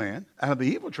evil man out of the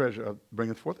evil treasure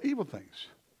bringeth forth evil things.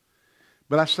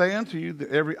 But I say unto you that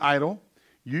every idle,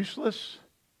 useless,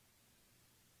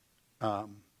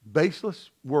 baseless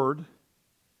word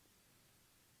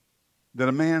that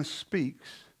a man speaks,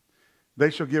 they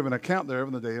shall give an account thereof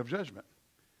in the day of judgment.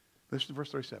 Listen to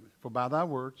verse 37. For by thy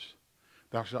words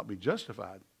thou shalt be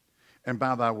justified, and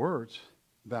by thy words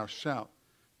thou shalt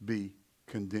be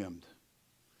condemned.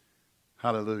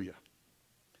 Hallelujah.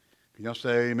 Can y'all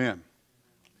say amen?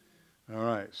 All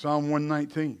right. Psalm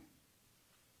 119.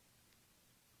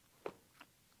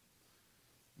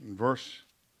 Verse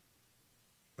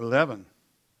 11.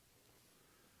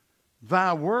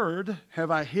 Thy word have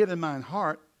I hid in mine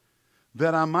heart,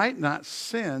 that I might not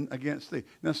sin against thee.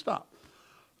 Now stop.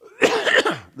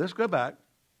 Let's go back,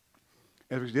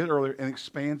 as we did earlier, and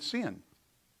expand sin.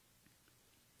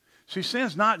 See,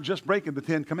 sin's not just breaking the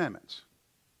 10 Commandments.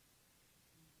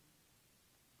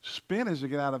 Sin is to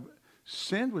get out of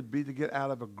sin would be to get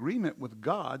out of agreement with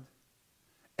God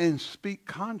and speak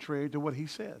contrary to what he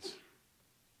says.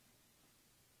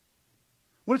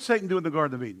 What did Satan do in the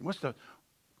Garden of Eden? Let's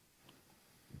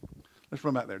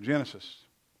run back there. Genesis.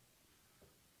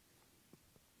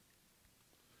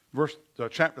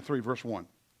 Chapter 3, verse 1.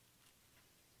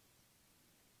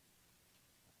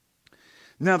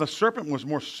 Now the serpent was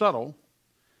more subtle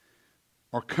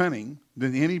or cunning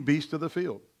than any beast of the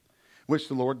field, which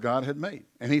the Lord God had made.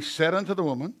 And he said unto the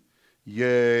woman,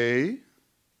 Yea,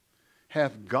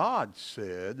 hath God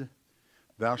said,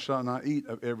 Thou shalt not eat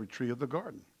of every tree of the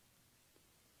garden?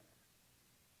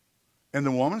 And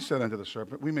the woman said unto the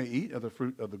serpent, We may eat of the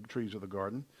fruit of the trees of the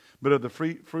garden, but of the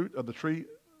fruit of the tree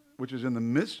which is in the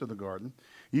midst of the garden,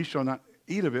 ye shall not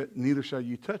eat of it, neither shall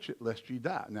ye touch it, lest ye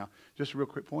die. Now, just a real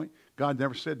quick point. God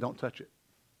never said don't touch it.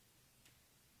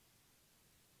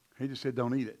 He just said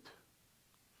don't eat it.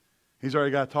 He's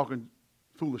already got talking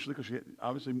foolishly because she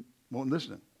obviously wasn't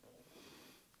listening.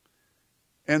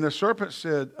 And the serpent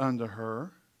said unto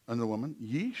the woman,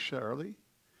 Ye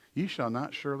shall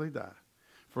not surely die.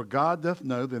 For God doth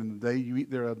know that in the day you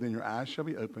eat thereof, then your eyes shall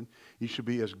be opened. Ye shall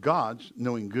be as gods,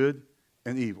 knowing good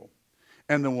and evil.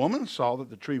 And the woman saw that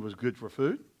the tree was good for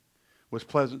food, was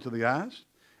pleasant to the eyes,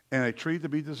 and a tree to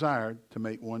be desired to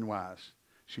make one wise.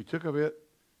 She took of it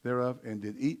thereof and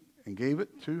did eat, and gave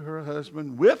it to her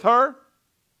husband with her,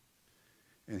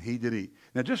 and he did eat.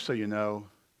 Now, just so you know,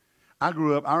 I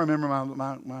grew up, I remember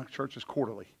my church is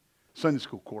quarterly, Sunday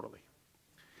school quarterly.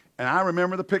 And I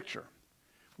remember the picture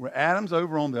where Adam's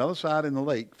over on the other side in the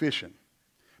lake fishing,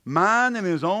 minding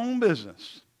his own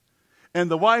business. And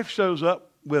the wife shows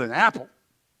up with an apple,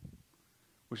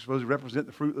 which is supposed to represent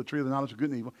the fruit of the tree of the knowledge of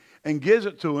good and evil, and gives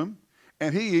it to him,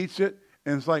 and he eats it,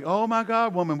 and it's like, oh my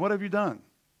God, woman, what have you done?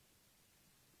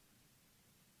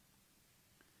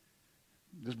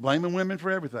 Just blaming women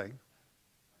for everything.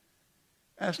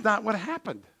 That's not what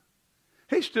happened.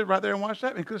 He stood right there and watched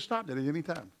that, and he could have stopped it at any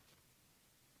time.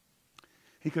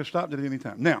 He could have stopped it at any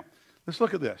time. Now, let's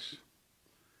look at this.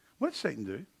 What did Satan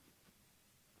do?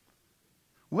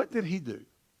 What did he do?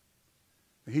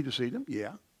 He deceived him?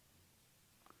 Yeah.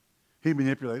 He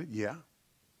manipulated? Yeah.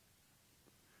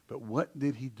 But what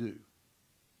did he do?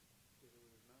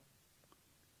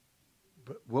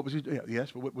 But what was he doing?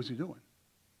 Yes, but what was he doing?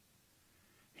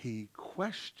 He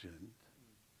questioned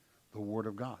the Word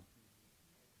of God.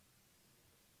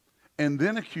 And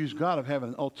then accused God of having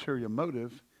an ulterior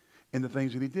motive in the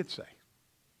things that he did say.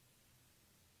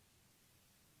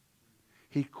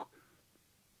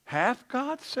 Hath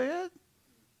God said?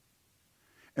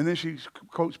 And then she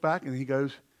quotes back and he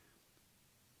goes,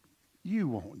 you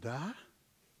won't die.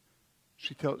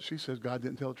 She says God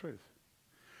didn't tell the truth.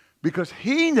 Because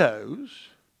he knows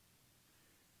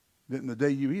that in the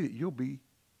day you eat it, you'll be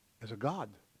as a god.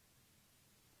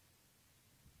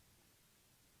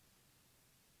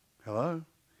 Hello?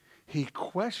 He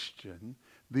questioned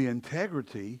the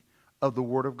integrity of the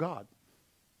Word of God.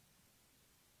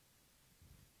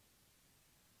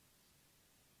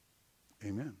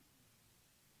 Amen.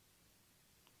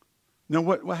 Now,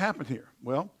 what happened here?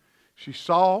 Well, she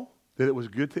saw that it was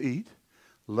good to eat,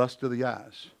 lust of the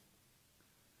eyes.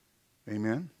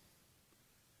 Amen.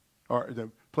 Or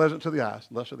pleasant to the eyes,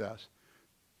 lust of the eyes.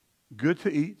 Good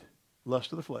to eat,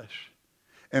 lust of the flesh,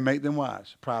 and make them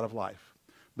wise, pride of life.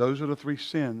 Those are the three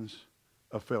sins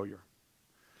of failure.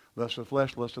 Lust of the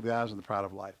flesh, lust of the eyes, and the pride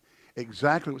of life.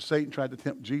 Exactly what Satan tried to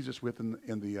tempt Jesus with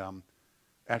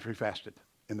after he fasted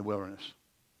in the wilderness.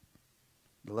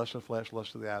 The lust of the flesh,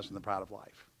 lust of the eyes, and the pride of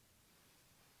life.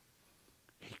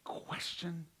 He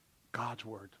questioned God's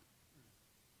word.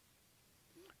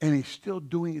 And he's still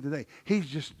doing it today.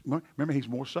 Remember, he's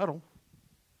more subtle,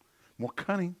 more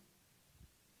cunning.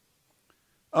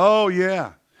 Oh,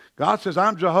 yeah. God says,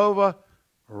 I'm Jehovah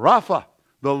Rapha,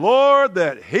 the Lord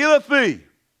that healeth thee.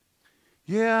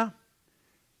 Yeah.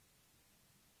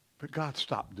 But God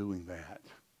stopped doing that.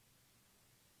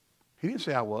 He didn't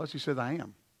say I was. He said I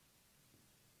am.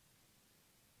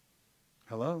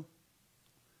 Hello?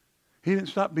 He didn't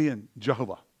stop being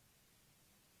Jehovah.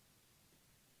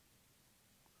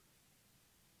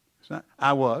 It's not,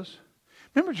 I was.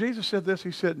 Remember Jesus said this?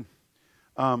 He said,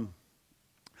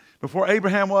 before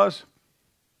Abraham was,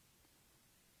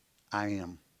 I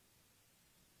am.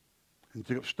 And he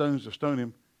took up stones to stone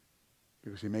him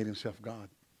because he made himself God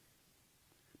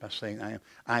by saying I am.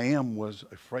 I am was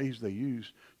a phrase they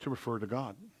used to refer to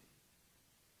God.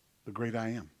 The great I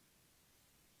am.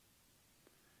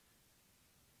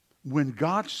 When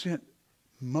God sent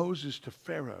Moses to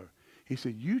Pharaoh, he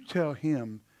said, you tell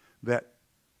him that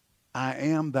I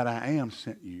am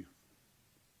sent you.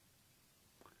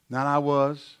 Not I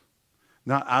was,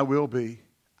 Not I will be,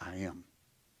 I am.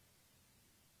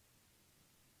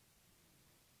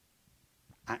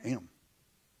 I am.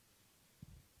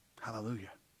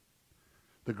 Hallelujah.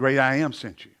 The great I am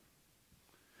sent you.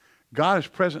 God is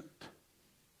present.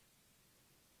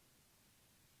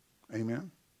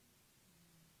 Amen.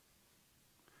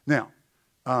 Now,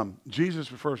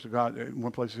 Jesus refers to God in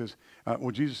one place. He says,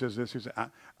 when Jesus says this, he says,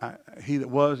 he that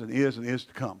was and is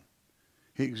to come.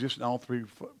 He exists in all three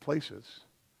places.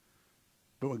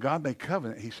 But when God made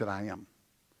covenant, he said, I am.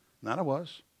 Not I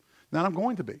was. Not I'm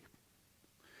going to be.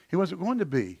 He wasn't going to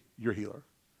be your healer.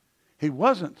 He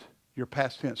wasn't your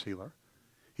past tense healer.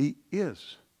 He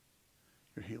is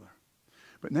your healer.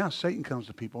 But now Satan comes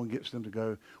to people and gets them to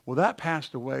go, well, that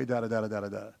passed away,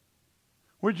 da-da-da-da-da-da.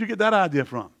 Where'd you get that idea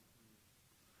from?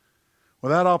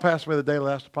 Well, that all passed away the day the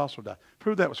last apostle died.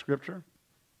 Prove that with Scripture.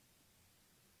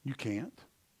 You can't.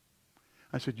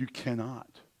 I said, you cannot.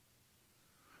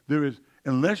 There is,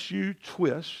 unless you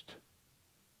twist,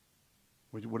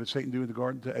 what did Satan do in the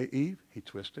garden to Eve? He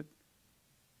twisted.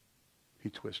 He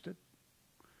twisted.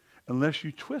 Unless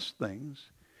you twist things,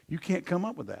 you can't come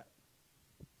up with that.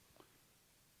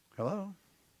 Hello?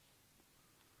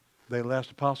 The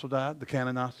last apostle died, the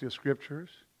canonicity of Scriptures.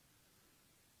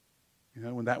 You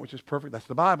know, when that which is perfect, that's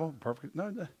the Bible. Perfect.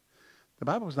 No, the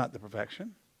Bible is not the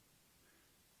perfection.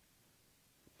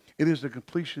 It is the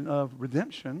completion of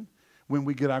redemption when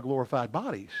we get our glorified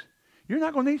bodies. You're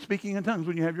not going to need speaking in tongues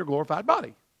when you have your glorified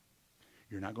body.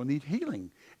 You're not going to need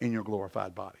healing in your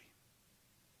glorified body.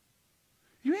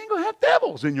 You ain't going to have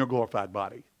devils in your glorified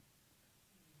body.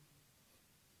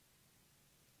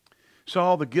 So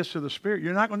all the gifts of the Spirit,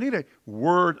 you're not going to need a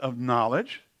word of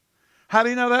knowledge. How do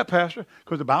you know that, Pastor?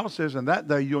 Because the Bible says in that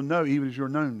day you'll know even as you're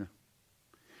known.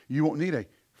 You won't need a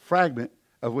fragment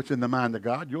of what's in the mind of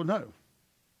God. You'll know.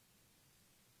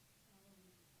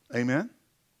 Amen?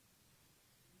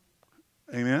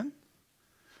 Amen?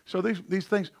 So these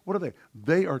things, what are they?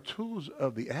 They are tools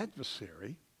of the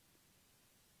adversary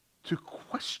to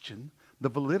question the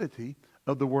validity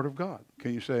of the Word of God.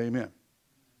 Can you say amen?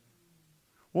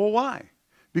 Well, why?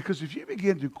 Because if you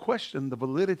begin to question the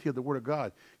validity of the Word of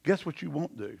God, guess what you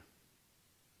won't do?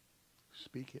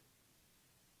 Speak it.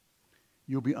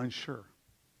 You'll be unsure.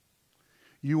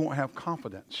 You won't have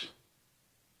confidence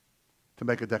to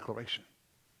make a declaration.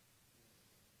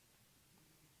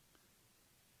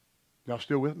 Y'all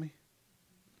still with me?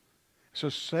 So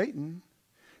Satan,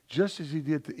 just as he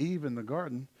did to Eve in the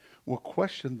garden, will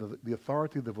question the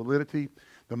authority, the validity,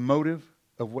 the motive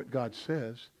of what God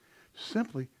says,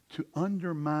 simply to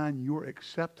undermine your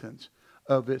acceptance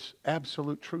of its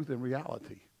absolute truth and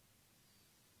reality.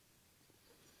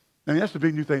 I mean, that's the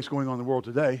big new thing that's going on in the world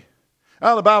today.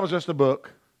 Oh, the Bible's just a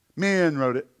book. Men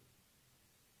wrote it.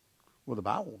 Well, the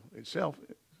Bible itself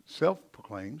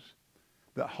self-proclaims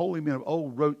that holy men of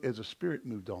old wrote as the Spirit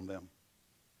moved on them.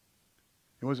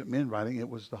 It wasn't men writing. It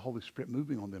was the Holy Spirit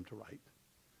moving on them to write.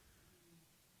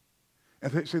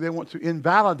 And see, they want to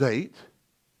invalidate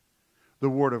the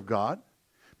Word of God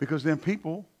because then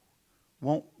people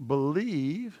won't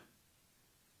believe,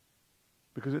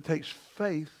 because it takes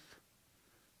faith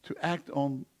to act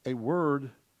on a word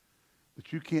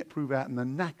that you can't prove out in the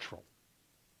natural.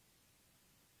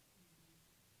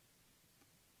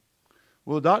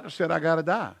 Well, the doctor said, I got to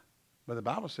die. But the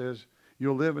Bible says,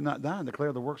 you'll live and not die and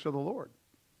declare the works of the Lord.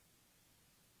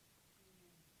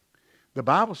 The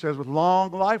Bible says, with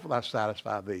long life will I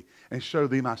satisfy thee and show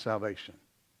thee my salvation.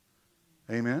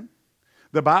 Amen.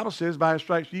 The Bible says, by his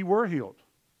stripes ye were healed.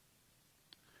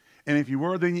 And if you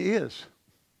were, then you is.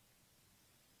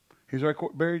 He's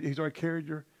already carried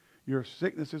your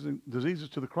sicknesses and diseases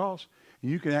to the cross.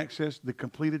 And you can access the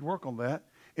completed work on that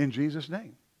in Jesus'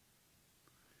 name.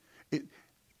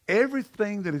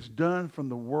 Everything that is done from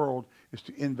the world is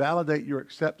to invalidate your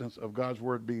acceptance of God's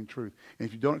word being truth. And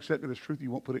if you don't accept it as truth, you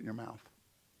won't put it in your mouth.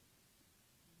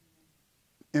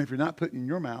 And if you're not putting it in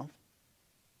your mouth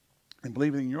and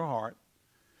believing in your heart,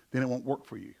 then it won't work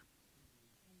for you.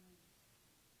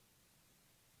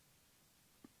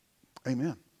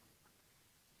 Amen.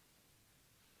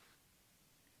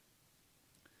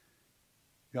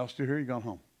 Y'all still here? You gone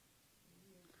home?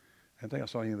 I think I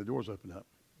saw any of the doors open up.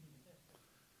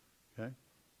 Okay?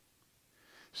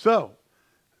 So,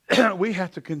 we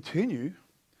have to continue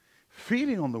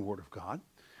feeding on the Word of God.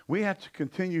 We have to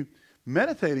continue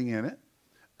meditating in it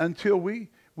until we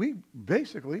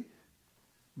basically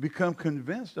become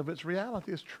convinced of its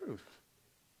reality as truth.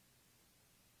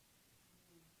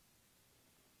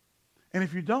 And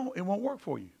if you don't, it won't work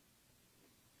for you.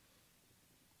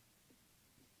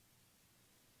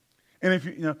 And if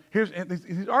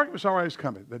these arguments are always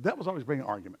coming. The devil's always bringing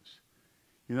arguments.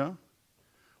 You know?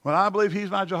 Well, I believe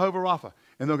he's my Jehovah Rapha.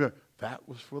 And they'll go, that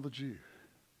was for the Jew.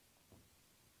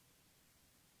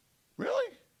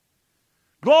 Really?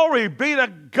 Glory be to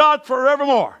God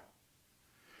forevermore.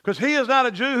 Because he is not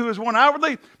a Jew who is one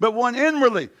outwardly, but one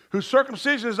inwardly, whose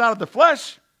circumcision is not of the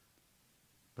flesh,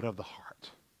 but of the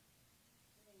heart.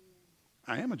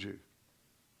 I am a Jew.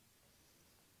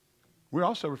 We're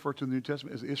also referred to in the New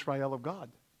Testament as the Israel of God.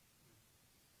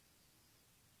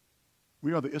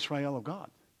 We are the Israel of God.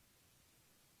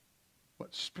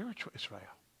 What? Spiritual Israel.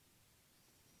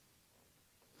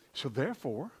 So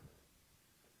therefore,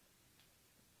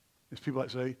 as people like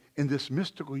to say, in this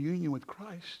mystical union with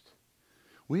Christ,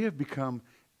 we have become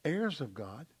heirs of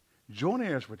God, joint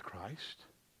heirs with Christ,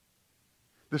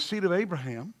 the seed of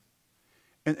Abraham,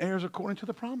 and heirs according to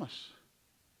the promise.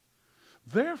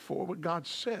 Therefore, what God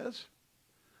says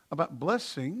about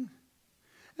blessing,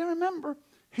 and remember,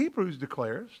 Hebrews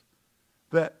declares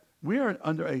that we are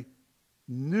under a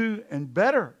new and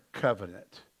better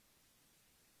covenant.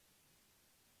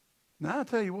 Now, I'll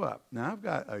tell you what. Now, I've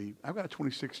got a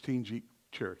 2016 Jeep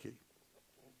Cherokee.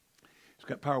 It's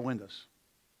got power windows.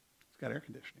 It's got air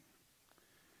conditioning.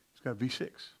 It's got a V6.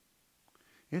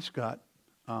 It's got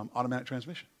automatic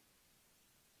transmission.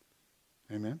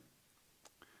 Amen?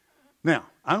 Now,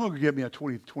 I'm going to get me a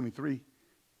 2023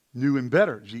 new and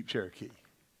better Jeep Cherokee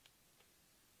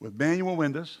with manual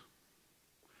windows,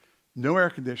 no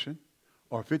air conditioning,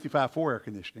 or 55.4 air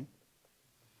conditioning.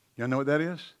 Y'all know what that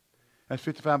is? That's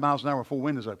 55 miles an hour with full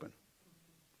windows open.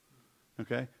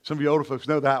 Okay? Some of you older folks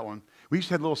know that one. We used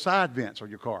to have little side vents on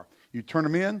your car. You turn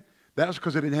them in. That was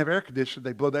because they didn't have air conditioning.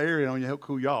 They blow the air in on you to help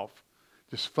cool you off.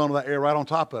 Just funnel that air right on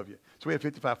top of you. So we had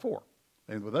 55.4.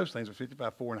 And with those things, it was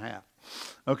 55.4 and a half.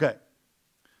 Okay.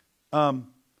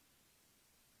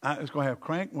 It's going to have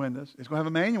crank windows. It's going to have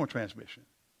a manual transmission.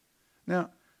 Now,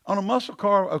 on a muscle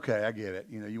car, okay, I get it.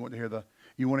 You know, you want to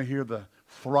hear the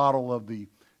throttle of the,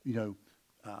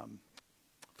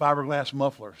 fiberglass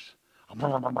mufflers.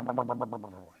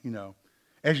 You know,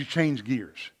 as you change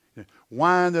gears,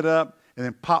 wind it up and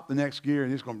then pop the next gear,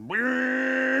 and it's going.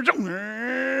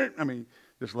 I mean,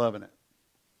 just loving it.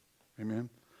 Amen.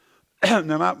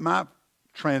 Now, my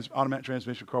automatic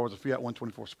transmission car was a Fiat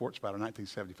 124 Sport Spider,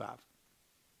 1975.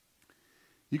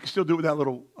 You can still do it with that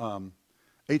little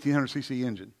 1800cc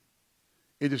engine.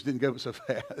 It just didn't go so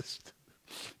fast.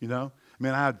 You know? I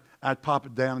mean, I'd pop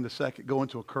it down in the second, go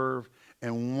into a curve,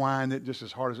 and wind it just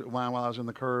as hard as it whined while I was in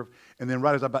the curve. And then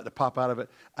right as I'm about to pop out of it,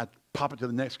 I'd pop it to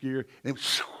the next gear, and it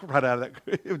would right out of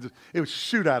that. It would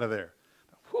shoot out of there.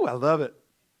 Whew, I love it.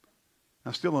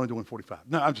 I'm still only doing 45.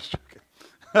 No, I'm just joking.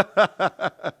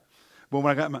 But when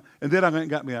I got and then I went and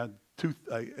got me a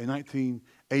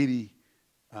 1980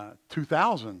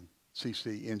 2000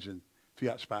 cc engine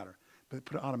Fiat Spider, but they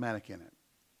put an automatic in it.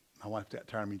 My wife got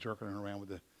tired of me jerking her around with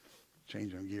the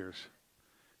change on gears.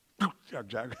 She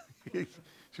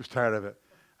was tired of it.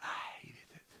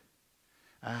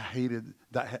 I hated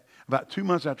that. About 2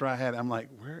 months after I had it, I'm like,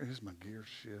 where is my gear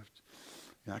shift?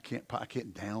 I can't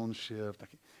downshift.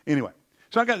 Anyway,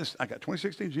 so I got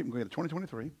 2016 Jeep. I'm going to get a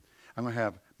 2023. I'm going to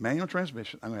have manual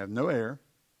transmission. I'm going to have no air.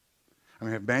 I'm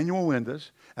going to have manual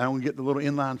windows. And I'm going to get the little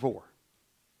inline four.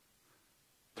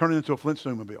 Turn it into a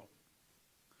Flintstone-mobile.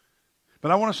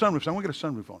 But I want a sunroof, so I'm going to get a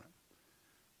sunroof on it.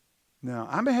 Now,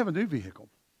 I may have a new vehicle.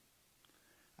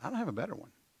 I don't have a better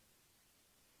one.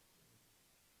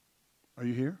 Are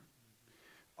you here?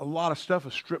 A lot of stuff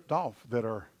is stripped off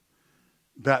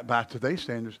that by today's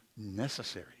standards,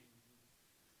 necessary.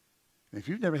 And if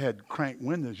you've never had crank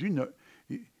windows, you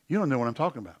don't know what I'm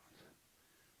talking about.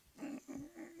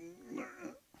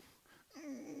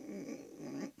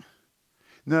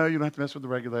 No, you don't have to mess with the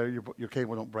regulator. Your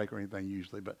cable don't break or anything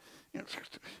usually, but and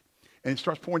it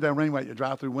starts pouring down rain while you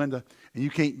drive through window, and you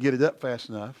can't get it up fast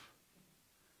enough.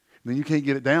 And then you can't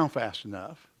get it down fast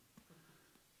enough.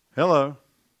 Hello,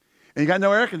 and you got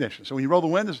no air conditioning. So when you roll the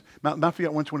windows, my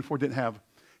Fiat 124 didn't have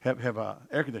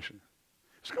air conditioning.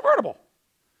 It's convertible.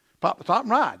 Pop the top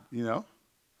and ride. You know.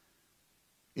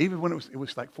 Even when it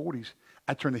was like 40s,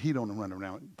 I'd turn the heat on and run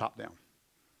around top down.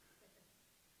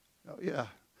 Oh yeah.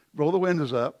 Roll the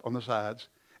windows up on the sides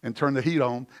and turn the heat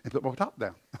on and put my top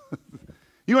down.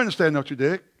 You understand, don't you,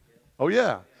 Dick? Oh,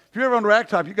 yeah. If you're ever on the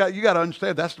ragtop, you got to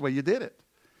understand that's the way you did it,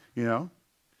 you know.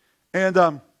 And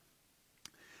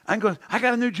I'm going, I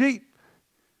got a new Jeep.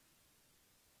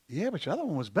 Yeah, but your other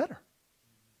one was better.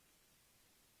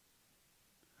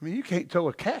 I mean, you can't tow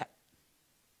a cat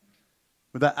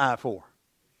with that i4.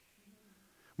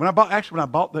 When I bought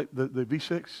the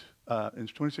V6 in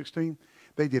 2016,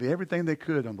 they did everything they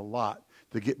could on the lot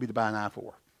to get me to buy an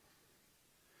i4.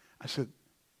 I said,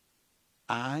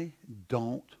 I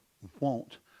don't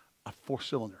want a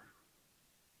 4-cylinder.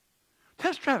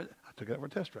 Test drive it. I took it out for a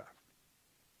test drive.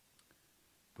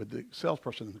 With the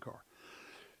salesperson in the car.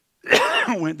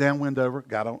 Went down Wendover,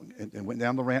 got on, and went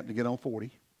down the ramp to get on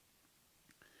 40.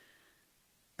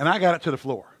 And I got it to the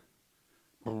floor.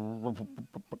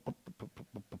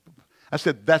 I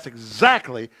said, that's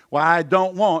exactly why I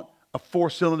don't want a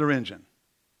 4-cylinder engine.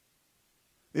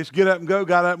 It's get up and go,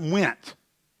 got up and went.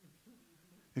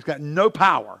 It's got no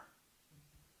power.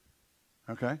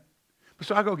 Okay?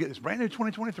 So I go get this brand new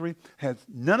 2023, has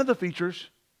none of the features.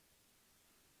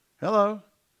 Hello?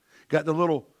 Got the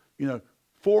little,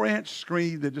 4-inch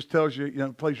screen that just tells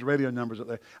you, plays your radio numbers up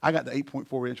there. I got the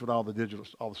 8.4 inch with all the digital,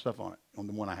 all the stuff on it, on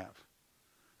the one I have.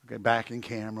 Okay, backing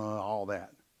camera, all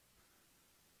that.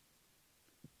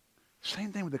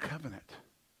 Same thing with the covenant.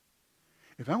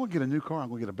 If I'm going to get a new car, I'm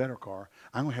going to get a better car.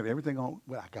 I'm going to have everything on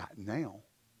what I got now,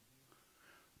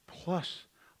 plus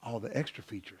all the extra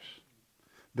features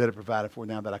that are provided for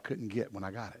now that I couldn't get when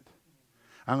I got it.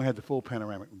 I'm going to have the full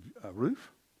panoramic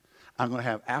roof. I'm going to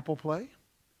have Apple Play.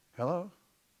 Hello.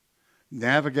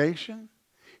 Navigation,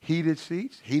 heated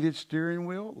seats, heated steering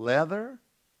wheel, leather,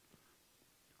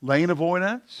 lane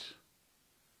avoidance.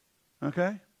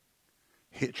 Okay.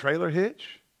 Trailer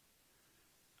hitch.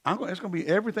 It's going to be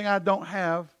everything I don't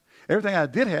have, everything I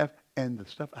did have, and the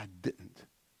stuff I didn't.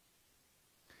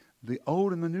 The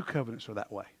old and the new covenants are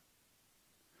that way.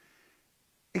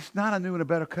 It's not a new and a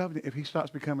better covenant if he starts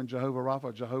becoming Jehovah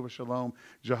Rapha, Jehovah Shalom,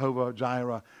 Jehovah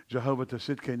Jireh, Jehovah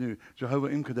Tsidkenu, Jehovah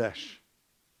Imkadesh.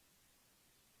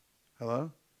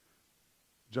 Hello?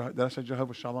 Did I say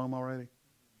Jehovah Shalom already?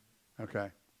 Okay.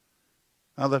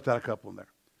 I left out a couple in there.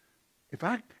 If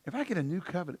I get a new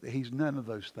covenant, he's none of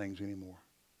those things anymore.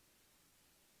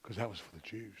 Because that was for the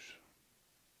Jews.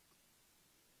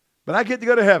 But I get to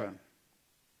go to heaven.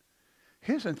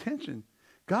 His intention,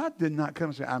 God did not come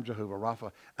and say, I'm Jehovah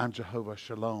Rapha, I'm Jehovah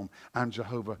Shalom, I'm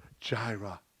Jehovah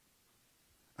Jireh,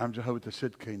 I'm Jehovah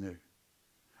Tsidkenu,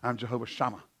 I'm Jehovah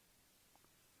Shammah,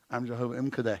 I'm Jehovah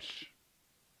Imkadesh.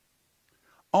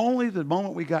 Only the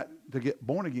moment we got to get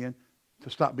born again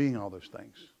to stop being all those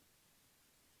things.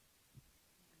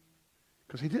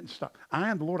 Because he didn't stop. I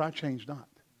am the Lord, I change not.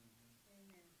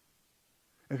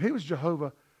 If he was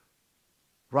Jehovah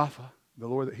Rapha, the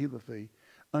Lord that healeth thee,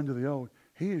 under the old,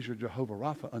 he is your Jehovah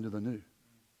Rapha under the new.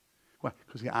 Why?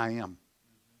 Because I am.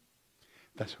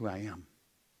 That's who I am.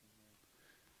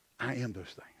 I am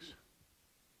those things.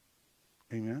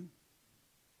 Amen?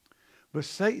 But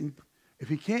Satan, if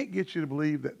he can't get you to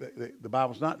believe that the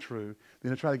Bible's not true,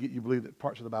 then he'll try to get you to believe that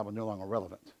parts of the Bible are no longer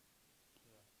relevant.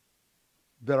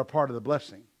 That are part of the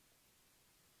blessing.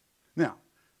 Now,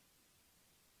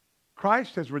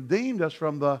 Christ has redeemed us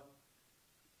from the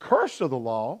curse of the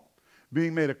law,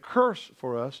 being made a curse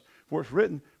for us, for it's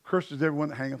written, cursed is everyone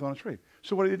that hangeth on a tree.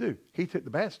 So what did he do? He took the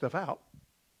bad stuff out,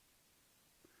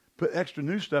 put extra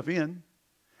new stuff in,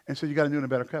 and said you got to do in a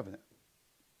better covenant.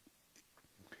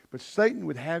 But Satan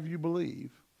would have you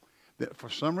believe that for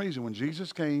some reason when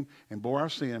Jesus came and bore our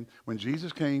sin, when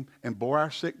Jesus came and bore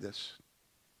our sickness,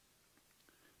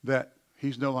 that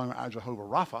he's no longer our Jehovah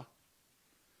Rapha.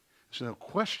 So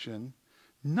question,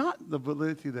 not the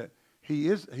validity that he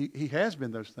has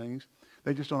been those things,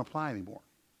 they just don't apply anymore.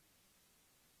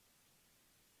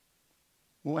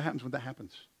 Well, what happens when that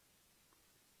happens?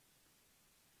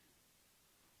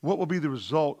 What will be the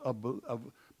result of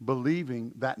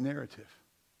believing that narrative?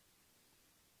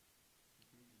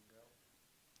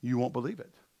 You won't believe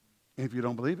it. And if you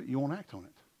don't believe it, you won't act on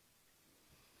it.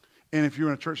 And if you're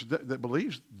in a church that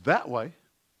believes that way,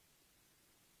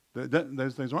 that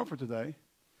those things aren't for today,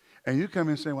 and you come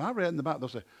in and say, well, I read in the Bible,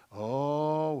 they'll say,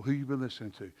 oh, who you been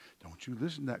listening to? Don't you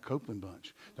listen to that Copeland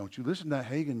bunch. Don't you listen to that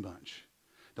Hagen bunch.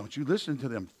 Don't you listen to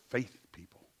them faith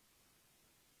people.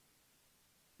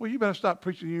 Well, you better stop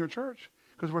preaching in your church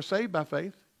because we're saved by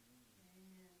faith.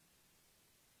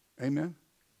 Amen. Amen.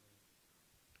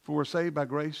 For we're saved by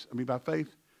grace, by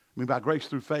faith, by grace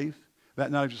through faith. That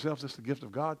not of yourselves, that's the gift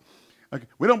of God. Okay.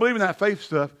 We don't believe in that faith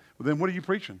stuff, well, then what are you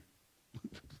preaching?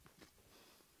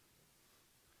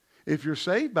 If you're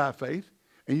saved by faith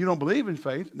and you don't believe in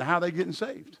faith, now how are they getting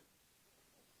saved?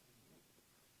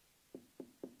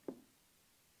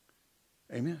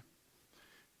 Amen.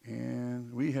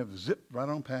 And we have zipped right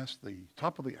on past the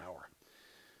top of the hour.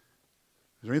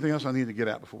 Is there anything else I need to get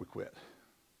out before we quit?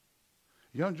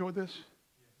 Y'all enjoyed this?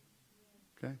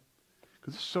 Okay.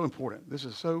 Because this is so important. This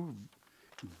is so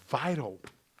vital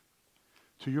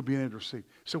to your being able to receive.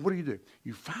 So what do?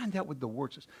 You find out what the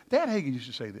word says. Dad Hagin used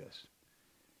to say this.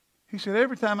 He said,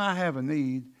 every time I have a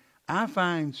need, I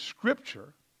find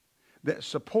scripture that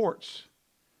supports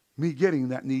me getting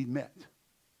that need met.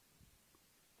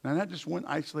 Now, not just one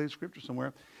isolated scripture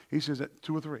somewhere. He says that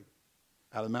 2 or 3.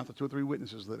 Out of the mouth of 2 or 3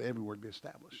 witnesses, let every word be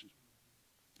established.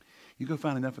 You go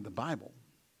find enough in the Bible,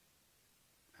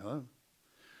 hello,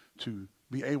 to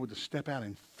be able to step out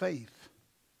in faith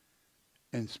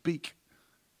and speak.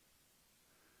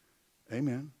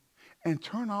 Amen. And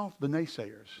turn off the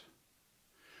naysayers.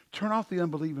 Turn off the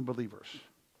unbelieving believers.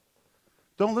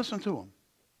 Don't listen to them.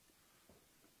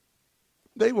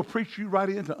 They will preach you right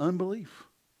into unbelief.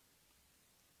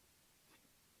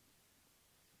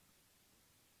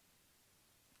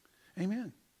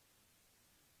 Amen.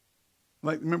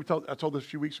 Like, remember I told this a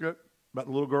few weeks ago about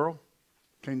the little girl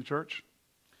came to church?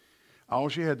 All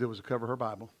she had to do was to cover her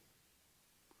Bible.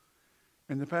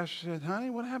 And the pastor said, honey,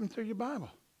 what happened to your Bible?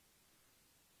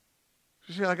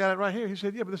 She said, I got it right here. He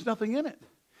said, yeah, but there's nothing in it.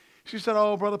 She said,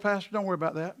 oh, brother pastor, don't worry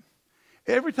about that.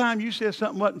 Every time you said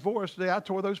something wasn't for us today, I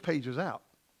tore those pages out.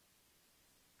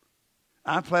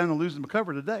 I plan on losing the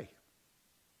cover today.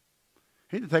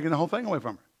 He'd have taken the whole thing away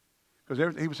from her.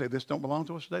 Because he would say, this don't belong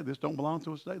to us today, this don't belong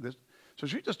to us today. So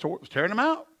she just was tearing them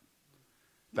out.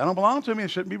 That don't belong to me, I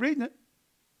shouldn't be reading it.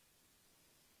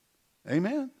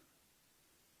 Amen.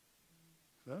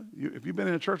 So if you've been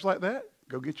in a church like that,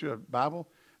 go get you a Bible.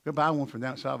 Go buy one from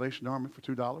down at Salvation Army for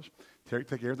 $2.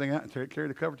 Take everything out and carry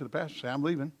the cover to the pastor. Say, I'm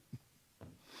leaving.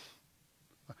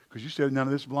 Because you said none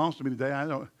of this belongs to me today. I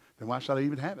don't. Then why should I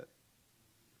even have it?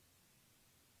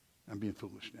 I'm being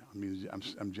foolish now. I mean,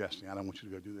 I'm jesting. I don't want you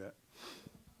to go do that.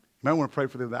 You might want to pray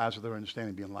for the eyes of their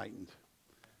understanding be enlightened.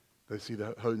 They see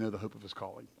know the hope of his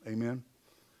calling. Amen.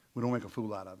 We don't make a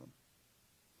fool out of them.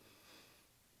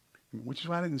 Which is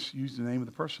why I didn't use the name of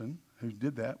the person who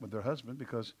did that with their husband,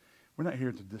 because we're not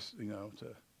here to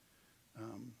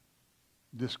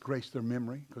disgrace their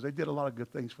memory, because they did a lot of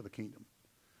good things for the kingdom.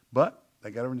 But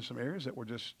they got over into some areas that were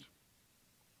just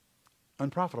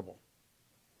unprofitable.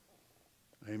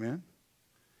 Amen.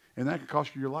 And that could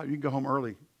cost you your life. You can go home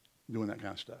early doing that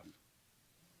kind of stuff.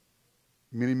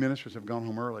 Many ministers have gone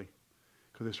home early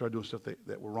because they started doing stuff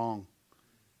that were wrong.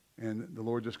 And the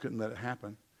Lord just couldn't let it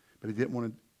happen. But he didn't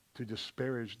want to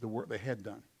disparage the work they had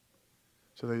done.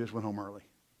 So they just went home early.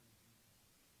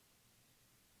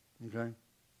 Okay?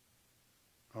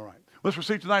 All right. Let's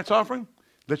receive tonight's offering.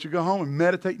 Let you go home and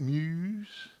meditate, muse,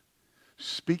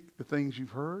 speak the things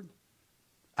you've heard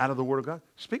out of the Word of God.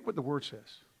 Speak what the Word says.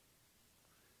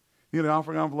 You get an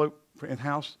offering envelope for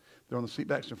in-house. They're on the seat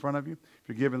backs in front of you. If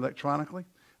you're giving electronically,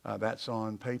 that's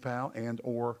on PayPal and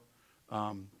or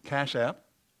Cash App.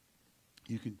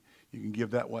 You can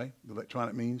give that way. The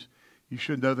electronic means. You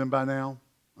should know them by now.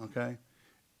 Okay.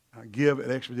 Give at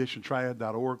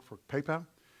expeditiontriad.org for PayPal.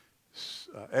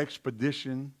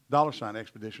 Expedition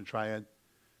Triad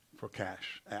for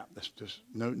Cash App. That's just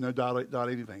no dot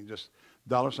anything. Just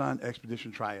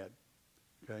 $Expedition Triad.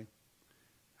 Okay.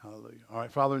 Hallelujah. All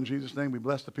right, Father, in Jesus' name, we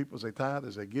bless the people as they tithe,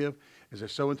 as they give, as they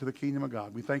sow into the kingdom of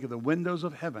God. We thank you the windows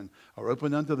of heaven are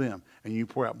open unto them, and you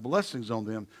pour out blessings on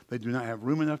them they do not have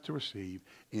room enough to receive.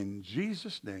 In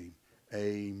Jesus' name,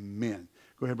 amen.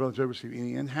 Go ahead, Brother Joe, receive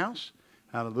any in-house.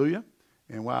 Hallelujah.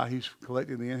 And while he's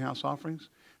collecting the in-house offerings,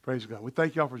 praise God. We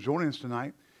thank y'all for joining us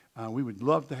tonight. We would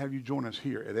love to have you join us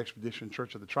here at Expedition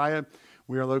Church of the Triad.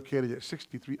 We are located at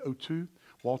 6302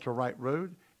 Walter Wright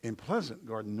Road in Pleasant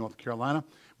Garden, North Carolina,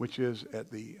 which is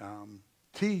at the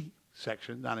T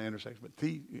section, not an intersection,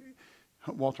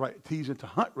 but Walter Wright tees into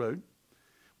Hunt Road,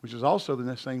 which is also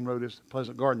the same road as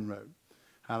Pleasant Garden Road.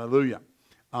 Hallelujah.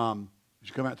 As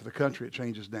you come out to the country, it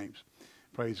changes names.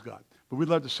 Praise God. But we'd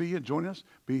love to see you. Join us.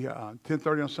 Be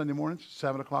 10:30 on Sunday mornings,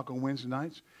 7 o'clock on Wednesday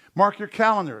nights. Mark your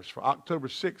calendars for October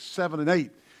 6th, 7, and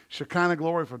 8. Shekinah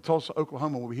Glory from Tulsa,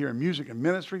 Oklahoma. We'll be here in music and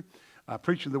ministry,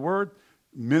 preaching the word,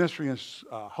 ministry and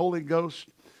Holy Ghost,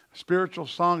 spiritual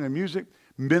song and music,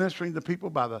 ministering to people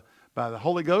by the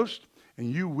Holy Ghost.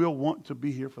 And you will want to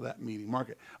be here for that meeting. Mark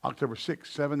it. October 6th,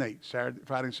 7, 8.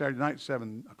 Friday and Saturday night,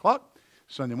 7 o'clock.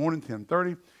 Sunday morning,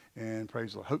 10:30. And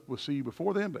praise the Lord. Hope we'll see you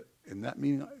before then, but in that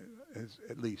meeting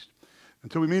at least.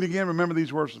 Until we meet again, remember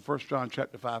these words in 1 John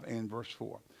chapter 5 and verse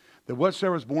 4. That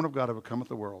whatsoever is born of God overcometh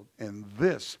the world. And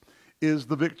this is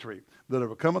the victory that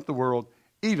overcometh the world,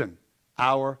 even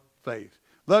our faith.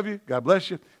 Love you. God bless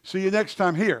you. See you next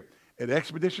time here at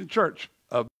Expedition Church